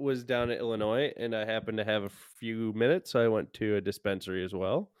was down in Illinois and I happened to have a few minutes. So I went to a dispensary as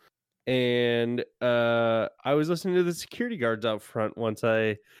well. And I was listening to the security guards out front once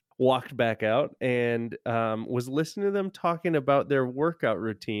I walked back out and was listening to them talking about their workout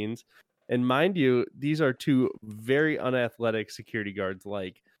routines. And mind you, these are two very unathletic security guards,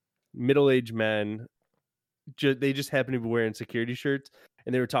 like middle-aged men. They just happen to be wearing security shirts.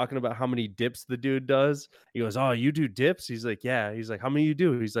 And they were talking about how many dips the dude does. He goes, oh, you do dips? He's like, yeah. He's like, how many you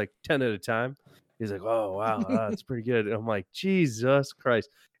do? He's like, 10 at a time. He's like, oh, wow, that's pretty good. And I'm like, Jesus Christ.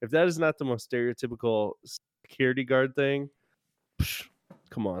 If that is not the most stereotypical security guard thing,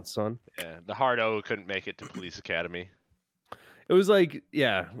 come on, son. Yeah, the hard O couldn't make it to police academy. It was like,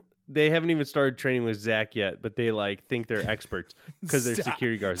 yeah, they haven't even started training with Zach yet, but they like think they're experts because they're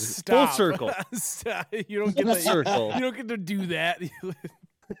security guards. Stop. Full circle. Stop. You don't get circle. You don't get to do that.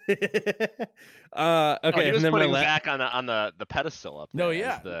 Okay, he was putting Zach on the pedestal up there. No,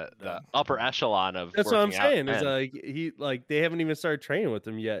 yeah, the upper echelon of. That's what I'm saying. Out. It's like they haven't even started training with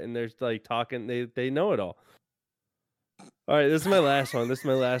him yet, and they're like talking. They know it all. All right, this is my last one. I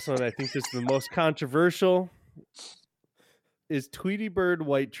think this is the most controversial. Is Tweety Bird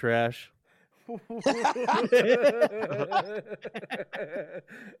white trash?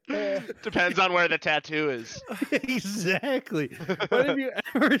 Depends on where the tattoo is. Exactly. What have you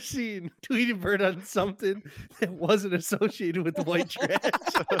ever seen Tweety Bird on something that wasn't associated with white trash?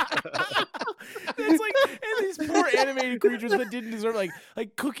 It's like, and these poor animated creatures that didn't deserve, like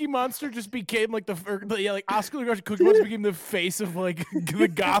Cookie Monster just became like like Oscar the Grouch Cookie Monster became the face of like the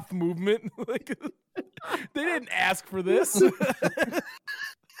goth movement. Like they didn't ask for this.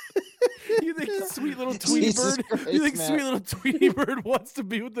 You think sweet little Tweety Bird? Christ, You think Matt. sweet little Tweety Bird wants to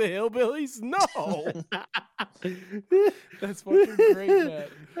be with the hillbillies? No. That's fucking great, man.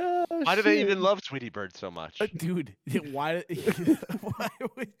 Why do they even love Tweety Bird so much? Dude, why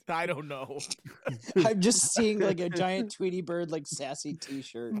I don't know. I'm just seeing like a giant Tweety Bird like sassy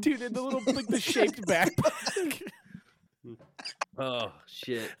T-shirt. Dude, and the little like the shaped backpack. Oh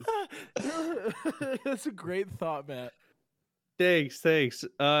shit. That's a great thought, Matt. Thanks.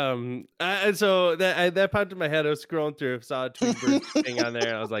 And so that popped in my head. I was scrolling through, saw a Tweety Bird thing on there,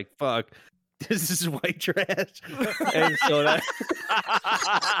 and I was like, "Fuck, this is white trash." And so That's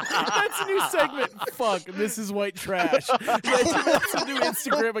a new segment. Fuck, this is white trash. That's a new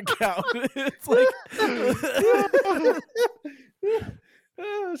Instagram account. It's like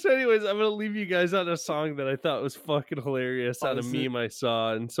so anyways, I'm gonna leave you guys on a song that I thought was fucking hilarious on a is it? meme I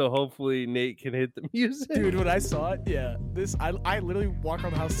saw, and so hopefully Nate can hit the music. dude, when I saw it, yeah. This I literally walk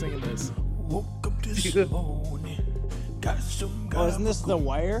around the house singing this. Woke up this morning, got some Oh, isn't this The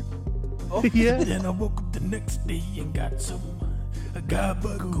Wire? Oh yeah. Then I woke up the next day and got some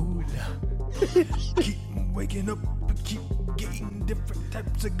gabagool. Keep waking up and keep getting different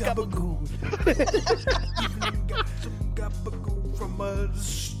types of gabagool. Even got some gabagool from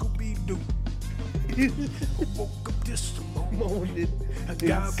Scooby-Doo. Woke up this morning, I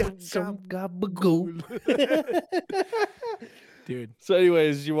got some gabagool. Dude, So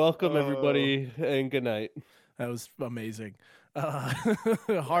anyways, you're welcome everybody, and good night. that was amazing.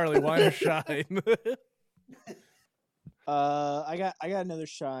 Harley, wine or shine? I got another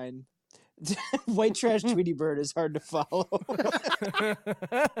shine. White trash Tweety Bird is hard to follow.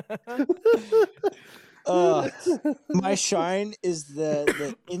 My shine is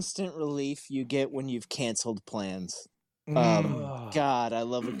the instant relief you get when you've canceled plans. God, I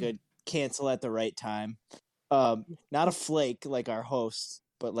love a good cancel at the right time. Not a flake like our host,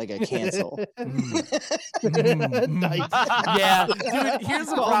 but like a cancel. Yeah, dude. Here's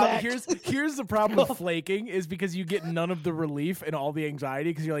the Call problem. back. Here's the problem with flaking is because you get none of the relief and all the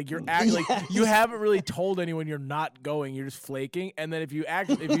anxiety because you're like you Yes. haven't really told anyone you're not going. You're just flaking, and then if you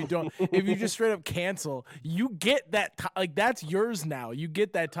just straight up cancel, you get that like that's yours now. You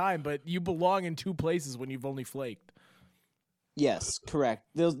get that time, but you belong in two places when you've only flaked. Yes, correct.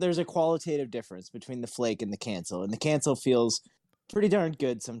 There's a qualitative difference between the flake and the cancel, and the cancel feels pretty darn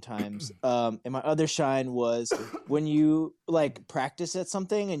good sometimes. And my other shine was when you like practice at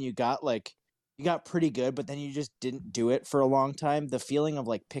something and you got pretty good, but then you just didn't do it for a long time. The feeling of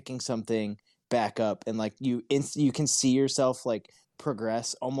like picking something back up and like you can see yourself like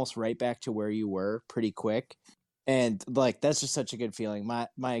progress almost right back to where you were pretty quick, and like that's just such a good feeling.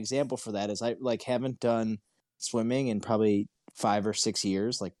 My example for that is I like haven't done swimming in probably 5 or 6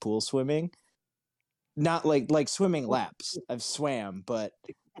 years, like pool swimming. Not like swimming laps. I've swam, but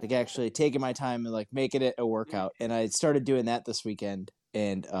like actually taking my time and like making it a workout. And I started doing that this weekend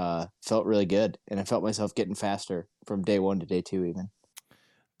and felt really good. And I felt myself getting faster from day 1 to day 2 even.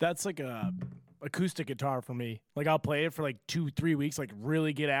 That's like a acoustic guitar for me. Like I'll play it for like 2-3 weeks, like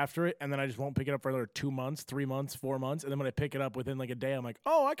really get after it, and then I just won't pick it up for another 2 months, 3 months, 4 months, and then when I pick it up within like a day, I'm like,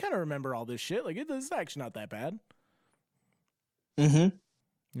 oh, I kind of remember all this shit. Like it's actually not that bad.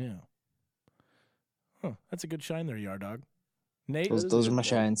 Mm-hmm. Yeah. Huh. That's a good shine there, Yard Dog. Nate, Those are my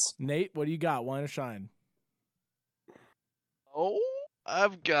shines. Nate, what do you got? Wine or shine? Oh,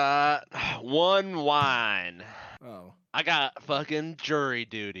 I've got one wine. Oh. I got fucking jury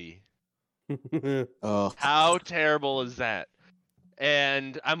duty. Oh, How terrible is that?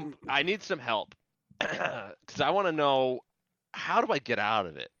 And I need some help because I want to know, how do I get out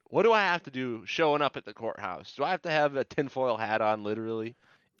of it? What do I have to do showing up at the courthouse? Do I have to have a tinfoil hat on, literally?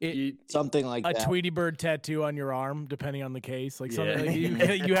 something like A that. Tweety Bird tattoo on your arm, depending on the case. Like something Yeah.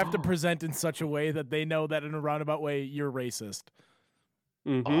 like you have to present in such a way that they know that in a roundabout way you're racist.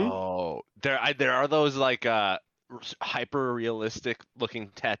 Oh, there are those like hyper realistic looking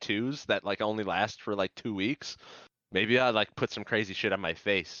tattoos that like only last for like 2 weeks. Maybe I like put some crazy shit on my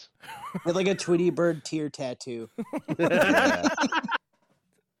face. With like a Tweety Bird tear tattoo.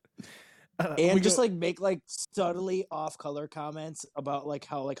 And just like make like subtly off color comments about like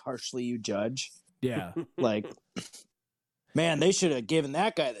how like harshly you judge. Yeah. Like, man, they should have given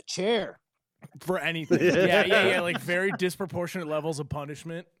that guy the chair. For anything. Yeah. Like very disproportionate levels of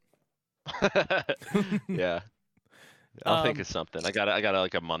punishment. Yeah. I'll think of something. I got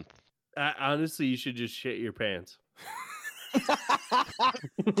like a month. Honestly, you should just shit your pants.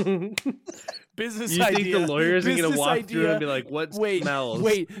 Business You idea. think the lawyers are gonna business walk through idea. and be like, "What Wait, smells?"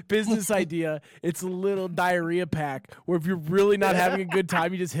 wait. Business idea. It's a little diarrhea pack where if you're really not having a good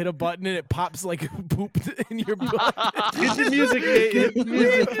time, you just hit a button and it pops like poop in your butt. Get the music, Nate. Get the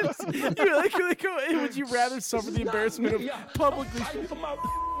music. You're like, hey, would you rather suffer the embarrassment of publicly?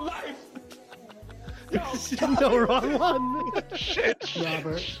 No, wrong one. Shit.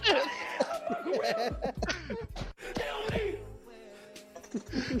 Robert.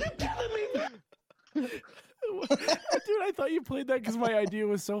 Dude, I thought you played that because my idea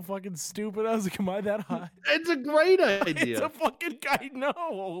was so fucking stupid. I was like, am I that high? It's a great It's idea. a fucking guy.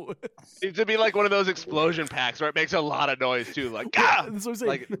 No. Needs to be like one of those explosion packs where it makes a lot of noise too, like ah! That's what I'm saying.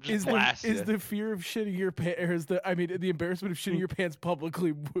 Like, just is blast is you. the fear of shitting your pants, or is the embarrassment of shitting your pants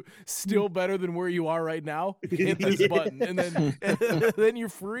publicly still better than where you are right now? Hit this button, and then you're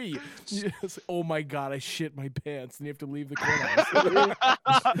free. Yes. Oh my god, I shit my pants, and you have to leave the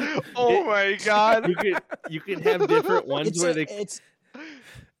courthouse. Oh my god. You can have different ones It's where a, they it's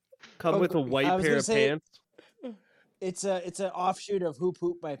come with a white I was pair gonna of say- pants. it's an offshoot of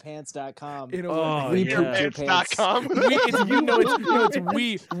whopoopmypants.com. You know Oh, what? we yeah. pooped your pants. Pants.com. We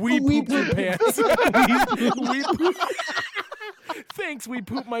pooped your pants. we poop. Thanks, we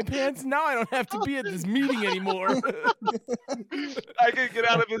pooped my pants. Now I don't have to be at this meeting anymore. I could get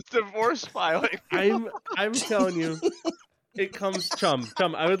out of this divorce filing. I'm telling you, it comes chum.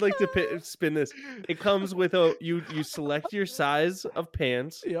 I would like to spin this. It comes with you select your size of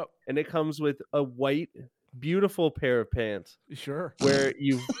pants, Yep, and it comes with a white, beautiful pair of pants sure. where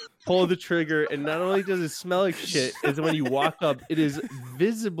you pull the trigger, and not only does it smell like shit, is when you walk up, it is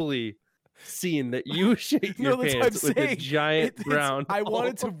visibly seen that you shit No, your that's what pants I'm with a saying. giant brown. I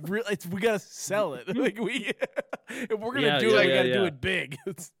wanted to really. We gotta sell it. Like if we're gonna Yeah, do it, yeah, we gotta yeah, do yeah. it big.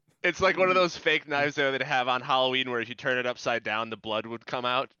 It's like one of those fake knives though that have on Halloween where if you turn it upside down, the blood would come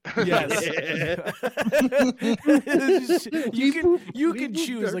out. Yes. you can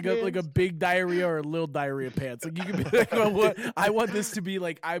choose like a big diarrhea or a little diarrhea pants. Like you can be like, well, what I want this to be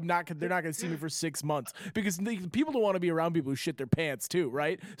like. They're not gonna see me for 6 months because people don't want to be around people who shit their pants too,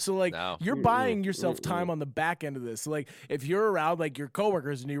 right? So like No. you're buying yourself time on the back end of this. So like if you're around like your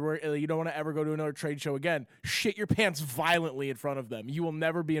coworkers and you don't want to ever go to another trade show again, shit your pants violently in front of them. You will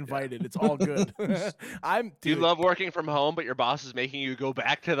never be invited. It's all good. You Dude, love working from home, but your boss is making you go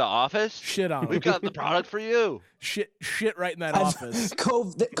back to the office? shit on We've them. got the product for you. Shit right in that office.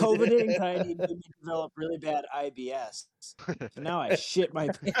 COVID anxiety made me develop really bad IBS. Now I shit my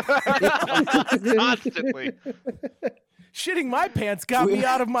pants. Constantly. Shitting my pants got me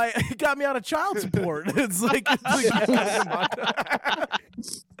out of child support. It's like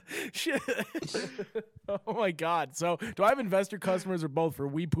shit. Oh my god. So do I have investor customers or both for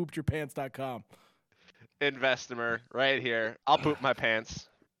wepoopedyourpants.com? Investomer right here. I'll poop my pants.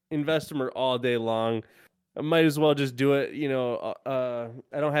 Investomer all day long. I might as well just do it.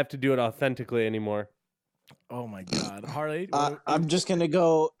 I don't have to do it authentically anymore. Oh my god. Harley? I'm just gonna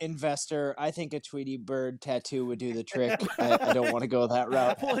go investor. I think a Tweety Bird tattoo would do the trick. I don't want to go that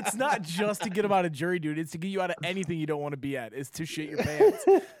route. well, it's not just to get him out of jury duty. It's to get you out of anything you don't want to be at. It's to shit your pants.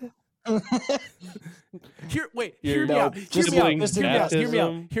 Hear me out.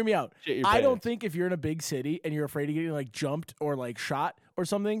 Hear me out. Shit your I don't pants. think if you're in a big city and you're afraid of getting like jumped or like shot or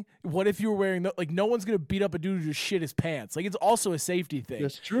something, what if you were wearing no one's gonna beat up a dude who just shit his pants. Like it's also a safety thing.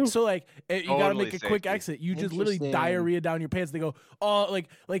 That's true. So like you gotta Totally make a quick safety. exit. You just literally Interesting. diarrhea down your pants. They go, oh, like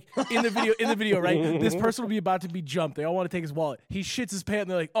in the video, right? This person will be about to be jumped. They all want to take his wallet. He shits his pants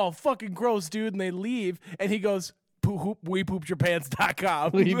and they're like, oh, fucking gross, dude. And they leave and he goes,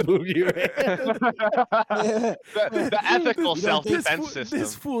 wepoopedyourpants.com. We moved you. The ethical This self-defense fool- system.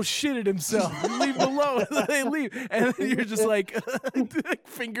 This fool shitted himself. Leave him alone. They leave, and then you're just like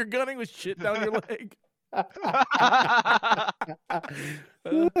finger gunning with shit down your leg.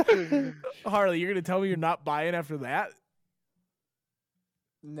 Harley, you're gonna tell me you're not buying after that?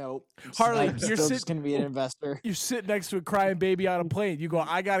 Nope. Harley, I'm you're still just gonna be an investor. You're sitting next to a crying baby on a plane. You go,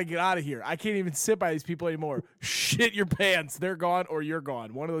 I gotta get out of here. I can't even sit by these people anymore. Shit your pants. They're gone or you're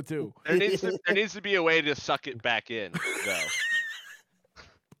gone. One of the two. There needs to be a way to suck it back in, though.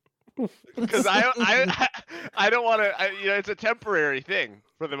 Because I don't want to. It's a temporary thing.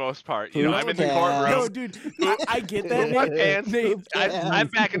 for the most part. You know, I'm in the courtroom. No, dude, I get that. My Nate. pants. Nate, I'm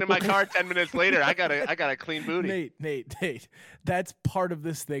back into my car 10 minutes later. I got a clean booty. Nate, that's part of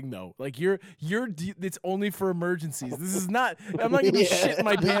this thing though. Like it's only for emergencies. This is not. I'm not gonna be shitting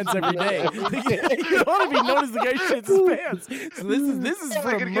my pants every day. You don't want to be known as the guy who shits his pants. So this is for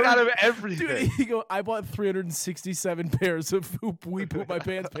I can get out of everything. Dude, you go. I bought 367 pairs of we poop my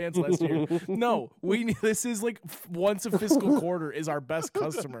pants last year. No, this is like once a fiscal quarter is our best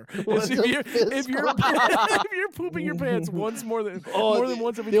customer. If you're pooping your pants once more than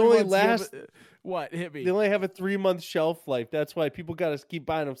once every 3 months, what hit me? They only have a 3-month shelf life. That's why people got to keep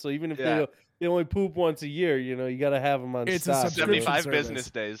buying them. So even if they only poop once a year, you know, you got to have them on stock. It's a 75 service. business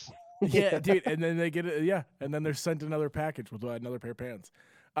days. Yeah, dude, and then they get it. Yeah, and then they're sent another package with another pair of pants.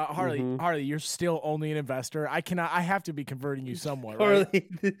 Harley, you're still only an investor. I have to be converting you somewhat, right? Harley.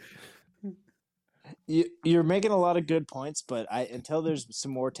 You're making a lot of good points, but until there's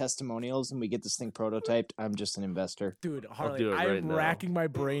some more testimonials and we get this thing prototyped, I'm just an investor. Dude, Harley, do it right I'm now. racking my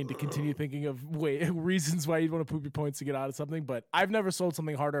brain to continue thinking of reasons why you'd want to poop your points to get out of something, but I've never sold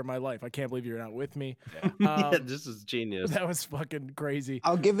something harder in my life. I can't believe you're not with me. Yeah, this is genius. That was fucking crazy.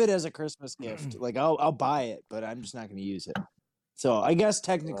 I'll give it as a Christmas gift. Like I'll buy it, but I'm just not going to use it. So I guess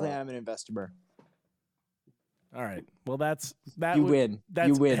technically I'm an investor. All right. Well, that. You win.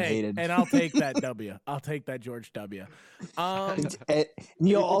 You win, hey, Hayden. And I'll take that W. I'll take that George W. And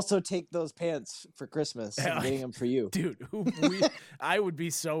you'll also take those pants for Christmas. I'm getting them for you, dude. I would be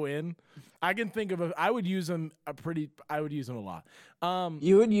so in. I can think of I would use them I would use them a lot.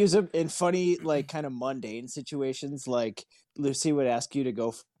 You would use them in funny, like kind of mundane situations, like Lucy would ask you to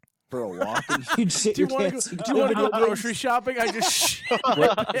go for a walk, and you'd shit Do you your want pants. to go grocery shopping? I just shit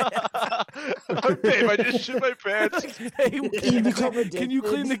my pants. Babe, I just shit my pants. Hey, You become can you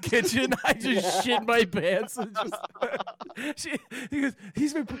clean the kitchen? I just shit my pants. And he goes,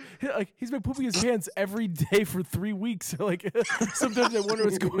 he's been pooping his pants every day for 3 weeks. Like sometimes I wonder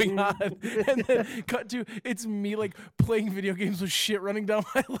what's going on. And then cut to it's me like playing video games with shit running down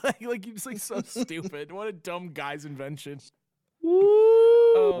my leg. Like he's like so stupid. What a dumb guy's invention.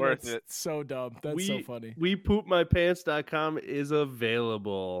 Oh, Worth that's it. so dumb. That's so funny. WePoopMyPants.com is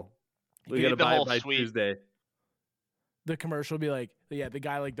available. We gotta need the buy whole it by suite. Tuesday. The commercial will be like, the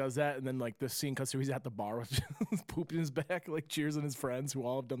guy like does that, and then like the scene cuts to he's at the bar with poop in his back, like cheersing his friends who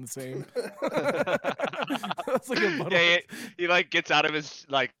all have done the same. That's like a He like gets out of his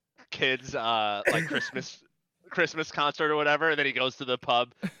like kids like Christmas concert or whatever, and then he goes to the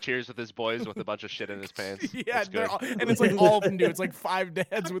pub, cheers with his boys with a bunch of shit in his pants. Yeah, It's good. and it's like all of them do. It's like 5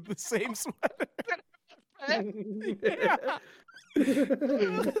 dads with the same sweater.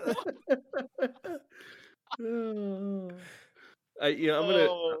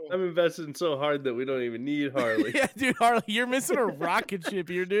 I'm investing so hard that we don't even need Harley. Yeah, dude, Harley, you're missing a rocket ship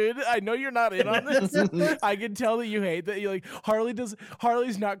here, dude. I know you're not in on this. I can tell that you hate that. You like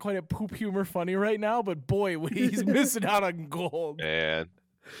Harley's not quite at poop humor funny right now, but boy, he's missing out on gold. Man.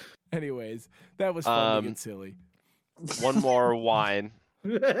 Anyways, that was fun to get silly. One more wine.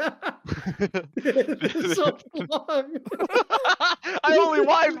 It's so long. I only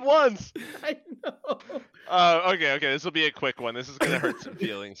whined once. I know. Okay. This will be a quick one. This is gonna hurt some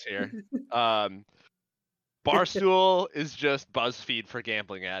feelings here. Barstool is just BuzzFeed for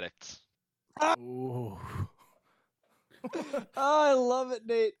gambling addicts. Ooh. Oh, I love it,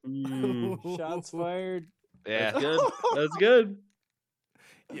 Nate. Shots fired. Yeah. That's good. That's good.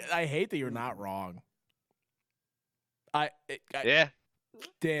 Yeah, I hate that you're not wrong. Yeah.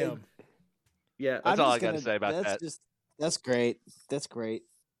 Damn. Yeah. That's all I got to say about that. That's great. That's great.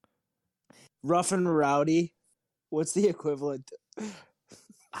 Rough and rowdy. What's the equivalent?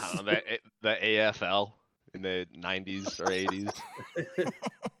 I don't know, the AFL in the 90s or 80s.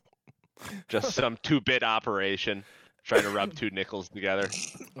 Just some 2-bit operation trying to rub 2 nickels together.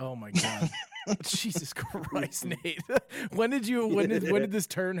 Oh my god. Jesus Christ, Nate. When did this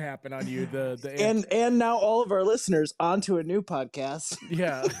turn happen on you? And now all of our listeners onto a new podcast.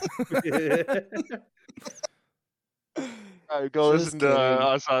 Yeah. Go Just listen to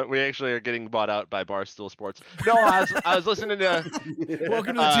us. We actually are getting bought out by Barstool Sports. No, I was listening to.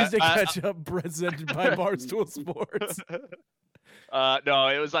 Welcome to the Tuesday Catch Up, presented by Barstool Sports. No,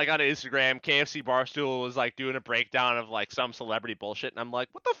 it was like on Instagram. KFC Barstool was like doing a breakdown of like some celebrity bullshit, and I'm like,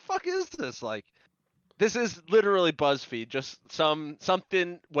 what the fuck is this? Like, this is literally BuzzFeed, just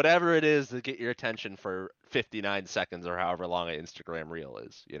something, whatever it is, to get your attention for 59 seconds or however long an Instagram reel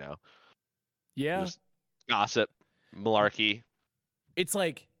is. You know. Yeah. Just gossip, malarkey. It's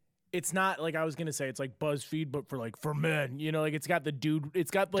like it's not like I was gonna say it's like BuzzFeed, but for men, you know, like it's got the dude,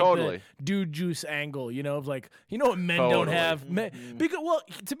 it's got like Totally. the dude juice angle, you know, of like, you know what men don't Totally. have. Because, well,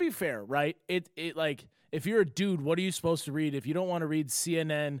 to be fair, right? It like if you're a dude, what are you supposed to read? If you don't want to read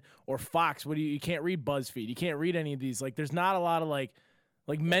CNN or Fox, you can't read BuzzFeed. You can't read any of these. Like, there's not a lot of like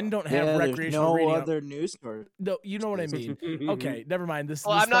men don't have recreational there's reading. no other news story. No, you know what I mean. Okay, never mind. This.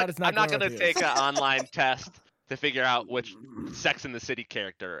 Well, this I'm not. thought is I'm not going gonna with take you. an online test to figure out which Sex in the City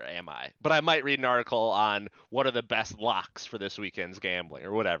character am I. But I might read an article on what are the best locks for this weekend's gambling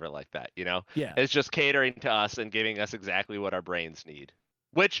or whatever like that. You know, Yeah. it's just catering to us and giving us exactly what our brains need,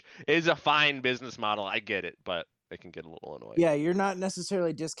 which is a fine business model. I get it, but it can get a little annoying. Yeah, you're not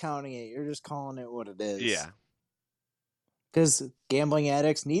necessarily discounting it. You're just calling it what it is. Yeah. Because gambling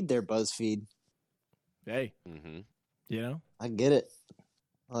addicts need their BuzzFeed. Hey, Mm-hmm. you know. I get it.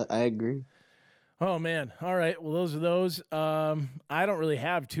 I agree. Oh man. All right. Well, those are those. I don't really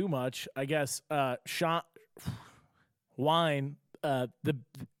have too much. I guess wine.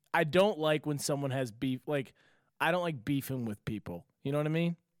 I don't like when someone has beef. Like, I don't like beefing with people. You know what I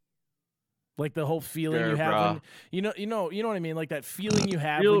mean? Like the whole feeling Sure, you have, bro. when, you know what I mean. Like that feeling you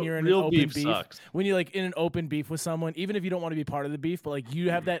have Real- when you're in an real open beef beef. sucks. When you're like in an open beef with someone, even if you don't want to be part of the beef, but like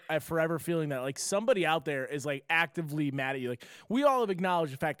you have that forever feeling that like somebody out there is like actively mad at you. Like we all have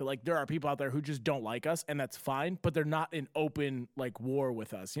acknowledged the fact that like there are people out there who just don't like us, and that's fine. But they're not in open like war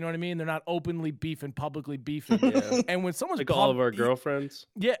with us. You know what I mean? They're not openly beefing, publicly beefing. Yeah. And when someone's Like all of our girlfriends.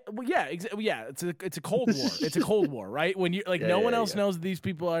 yeah, well, yeah, yeah. It's a cold war. It's a cold war, right? When you like, Yeah, no one yeah, else yeah. knows that these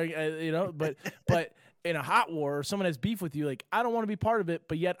people are, you know. But in a hot war, or someone has beef with you, like I don't want to be part of it,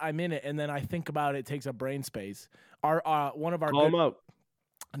 but yet I'm in it, and then I think about it. It takes up brain space. One of our Call them out.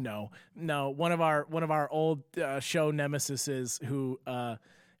 no, one of our old show nemesis who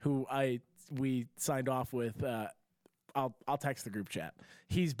we signed off with. I'll text the group chat.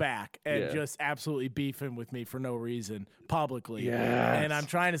 He's back and Yeah. just absolutely beefing with me for no reason publicly. Yes. And I'm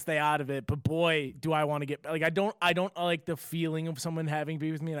trying to stay out of it, but boy, do I want to get like I don't like the feeling of someone having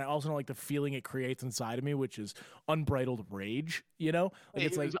beef with me, and I also don't like the feeling it creates inside of me, which is unbridled rage. You know, like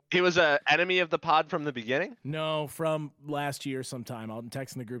it's like He was an enemy of the pod from the beginning. no, from last year sometime. I'm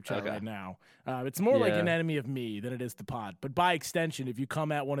texting the group chat Okay. right now. It's more like Yeah. an enemy of me than it is the pod. But by extension, if you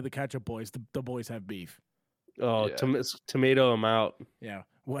come at one of the ketchup boys, the boys have beef. Oh, Yeah. Tomato them out. Yeah.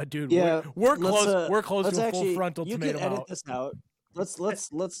 What, dude? Yeah, we're let's, close. We're close let's to a actually, full frontal you tomato can edit out. this out.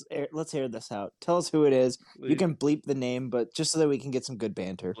 Let's hear this out. Tell us who it is. You can bleep the name, but just so that we can get some good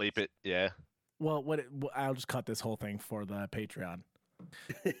banter. Bleep it. Yeah. Well, I'll just cut this whole thing for the Patreon.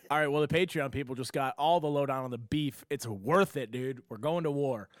 All right. Well, the Patreon people just got all the lowdown on the beef. It's worth it, dude. We're going to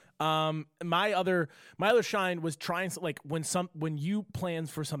war. My other shine was trying like when you plan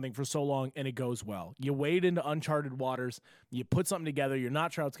for something for so long and it goes well. You wade into uncharted waters. You put something together. You're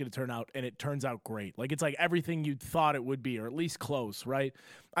not sure how it's going to turn out, and it turns out great. Like it's like everything you thought it would be, or at least close, right?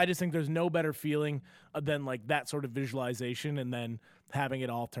 I just think there's no better feeling than like that sort of visualization, and then having it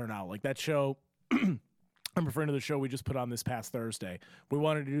all turn out like that show. I'm referring to the show we just put on this past Thursday. We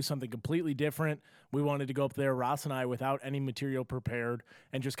wanted to do something completely different. We wanted to go up there, Ross and I, without any material prepared,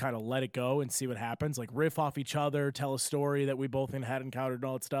 and just kind of let it go and see what happens. Like riff off each other, tell a story that we both had encountered and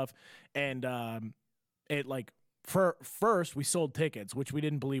all that stuff. And it like first we sold tickets, which we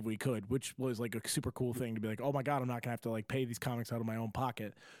didn't believe we could, which was like a super cool thing to be like, oh my God, I'm not gonna have to like pay these comics out of my own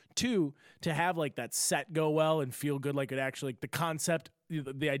pocket. 2, to have like that set go well and feel good, like it actually like the concept,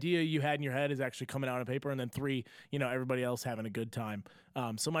 the idea you had in your head is actually coming out on paper. And then 3, everybody else having a good time.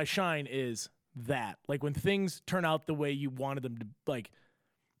 So my shine is that like when things turn out the way you wanted them to, like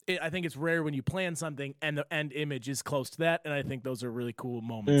I think it's rare when you plan something and the end image is close to that. And I think those are really cool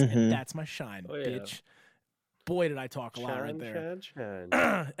moments. Mhm. And that's my shine, Oh, yeah. bitch. Boy, did I talk a lot right there.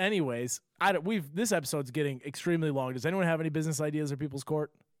 Shine. Anyways, this episode's getting extremely long. Does anyone have any business ideas or people's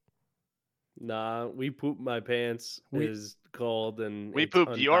court? Nah, we pooped my pants is called, and We it's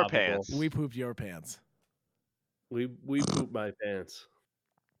pooped your untoppable. pants. We pooped your pants. We pooped my pants.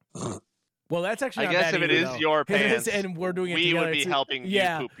 Well, that's actually I not guess bad if it either, is though. your It is, pants, and we're doing it we together. would be It's- helping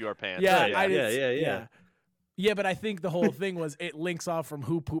yeah. you poop your pants. Yeah, So, I did. Yeah. Yeah, but I think the whole thing was it links off from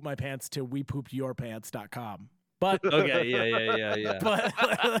who pooped my pants to wepoopedyourpants.com. But Okay, yeah. but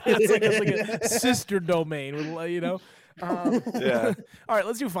it's like a sister domain, with. Yeah. All right,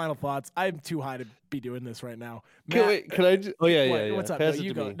 let's do final thoughts. I'm too high to be doing this right now. Can, Matt, wait, can I just? Oh yeah, what- yeah. What's up? Pass No, it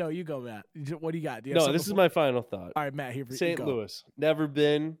you to go. me. No, you go, Matt. What do you got? Do you have No, something this is before- my final thought. All right, Matt. Here for St. you. Louis, never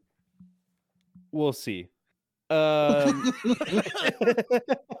been. We'll see. Wow.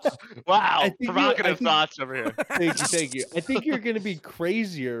 I think Provocative thoughts over here. Thank you. I think you're going to be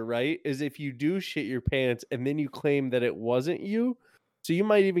crazier, right? Is if you do shit your pants and then you claim that it wasn't you, So you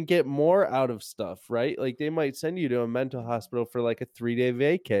might even get more out of stuff, right? Like they might send you to a mental hospital for like a 3-day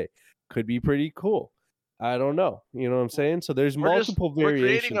vacay. Could be pretty cool. I don't know. You know what I'm saying? So there's multiple variations. We're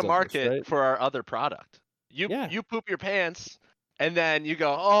creating a market of this, right? for our other product. You poop your pants, and then you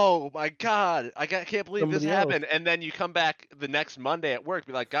go, oh my God, I can't believe this happened. And then you come back the next Monday at work,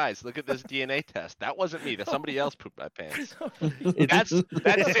 be like, guys, look at this DNA test. That wasn't me. That somebody else pooped my pants. That's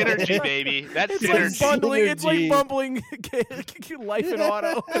synergy, baby. That's it's synergy. Like bundling, it's like bumbling life and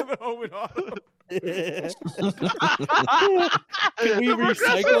auto. Home and auto. Can we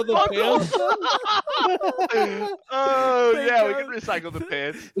recycle the pants? Oh, yeah, we can recycle the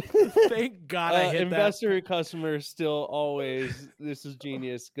pants. Thank God I hit investor and customer still always. This is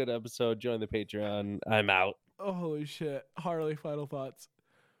genius. Good episode. Join the Patreon. I'm out. Oh, holy shit. Harley, final thoughts.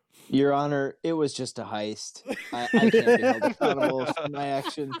 Your Honor, it was just a heist. I can't be held accountable for my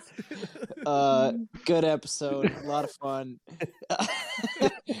actions. Good episode, a lot of fun.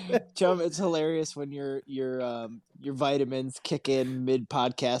 Chum, it's hilarious when your vitamins kick in mid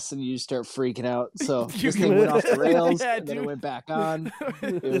podcast and you start freaking out. So this thing went off the rails, and then it went back on.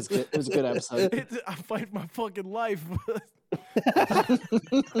 It was good. It was a good episode. I fight my fucking life.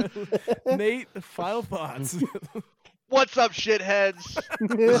 Nate, final thoughts. What's up, shitheads?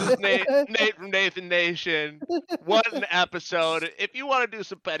 This is Nate from Nathan Nation. What an episode. If you want to do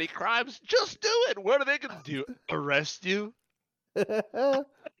some petty crimes, just do it. What are they going to do? Arrest you?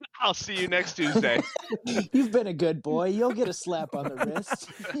 I'll see you next Tuesday. You've been a good boy. You'll get a slap on the wrist.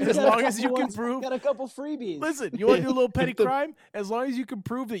 As long as you can prove. Got a couple freebies. Listen, you want to do a little petty crime? As long as you can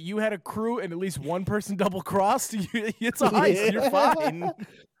prove that you had a crew and at least one person double-crossed, it's a heist. You're fine.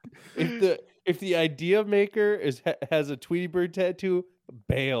 If the idea maker has a Tweety Bird tattoo,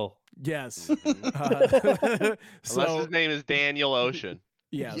 bail. Yes. Unless his name is Daniel Ocean.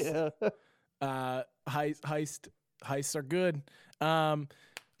 Yes. Yeah. Heists are good.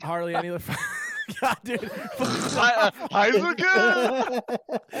 Harley, any other? God, dude. Heists are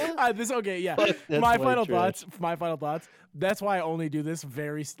good. Okay, yeah. My final thoughts. That's why I only do this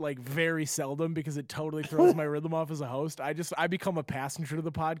very seldom, because it totally throws my rhythm off as a host. I become a passenger to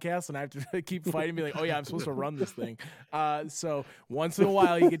the podcast, and I have to keep fighting, be like, oh yeah, I'm supposed to run this thing. So once in a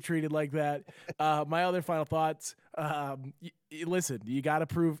while you get treated like that. My other final thoughts. Listen, you gotta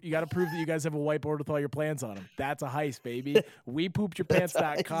prove that you guys have a whiteboard with all your plans on them. That's a heist, baby.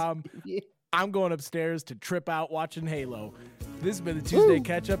 WePoopedYourPants.com. I'm going upstairs to trip out watching Halo. This has been the Tuesday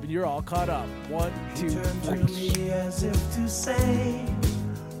Catch Up, and you're all caught up. 1, 2, 3. As if to say,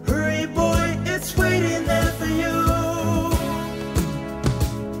 hurry, boy, it's waiting there for you.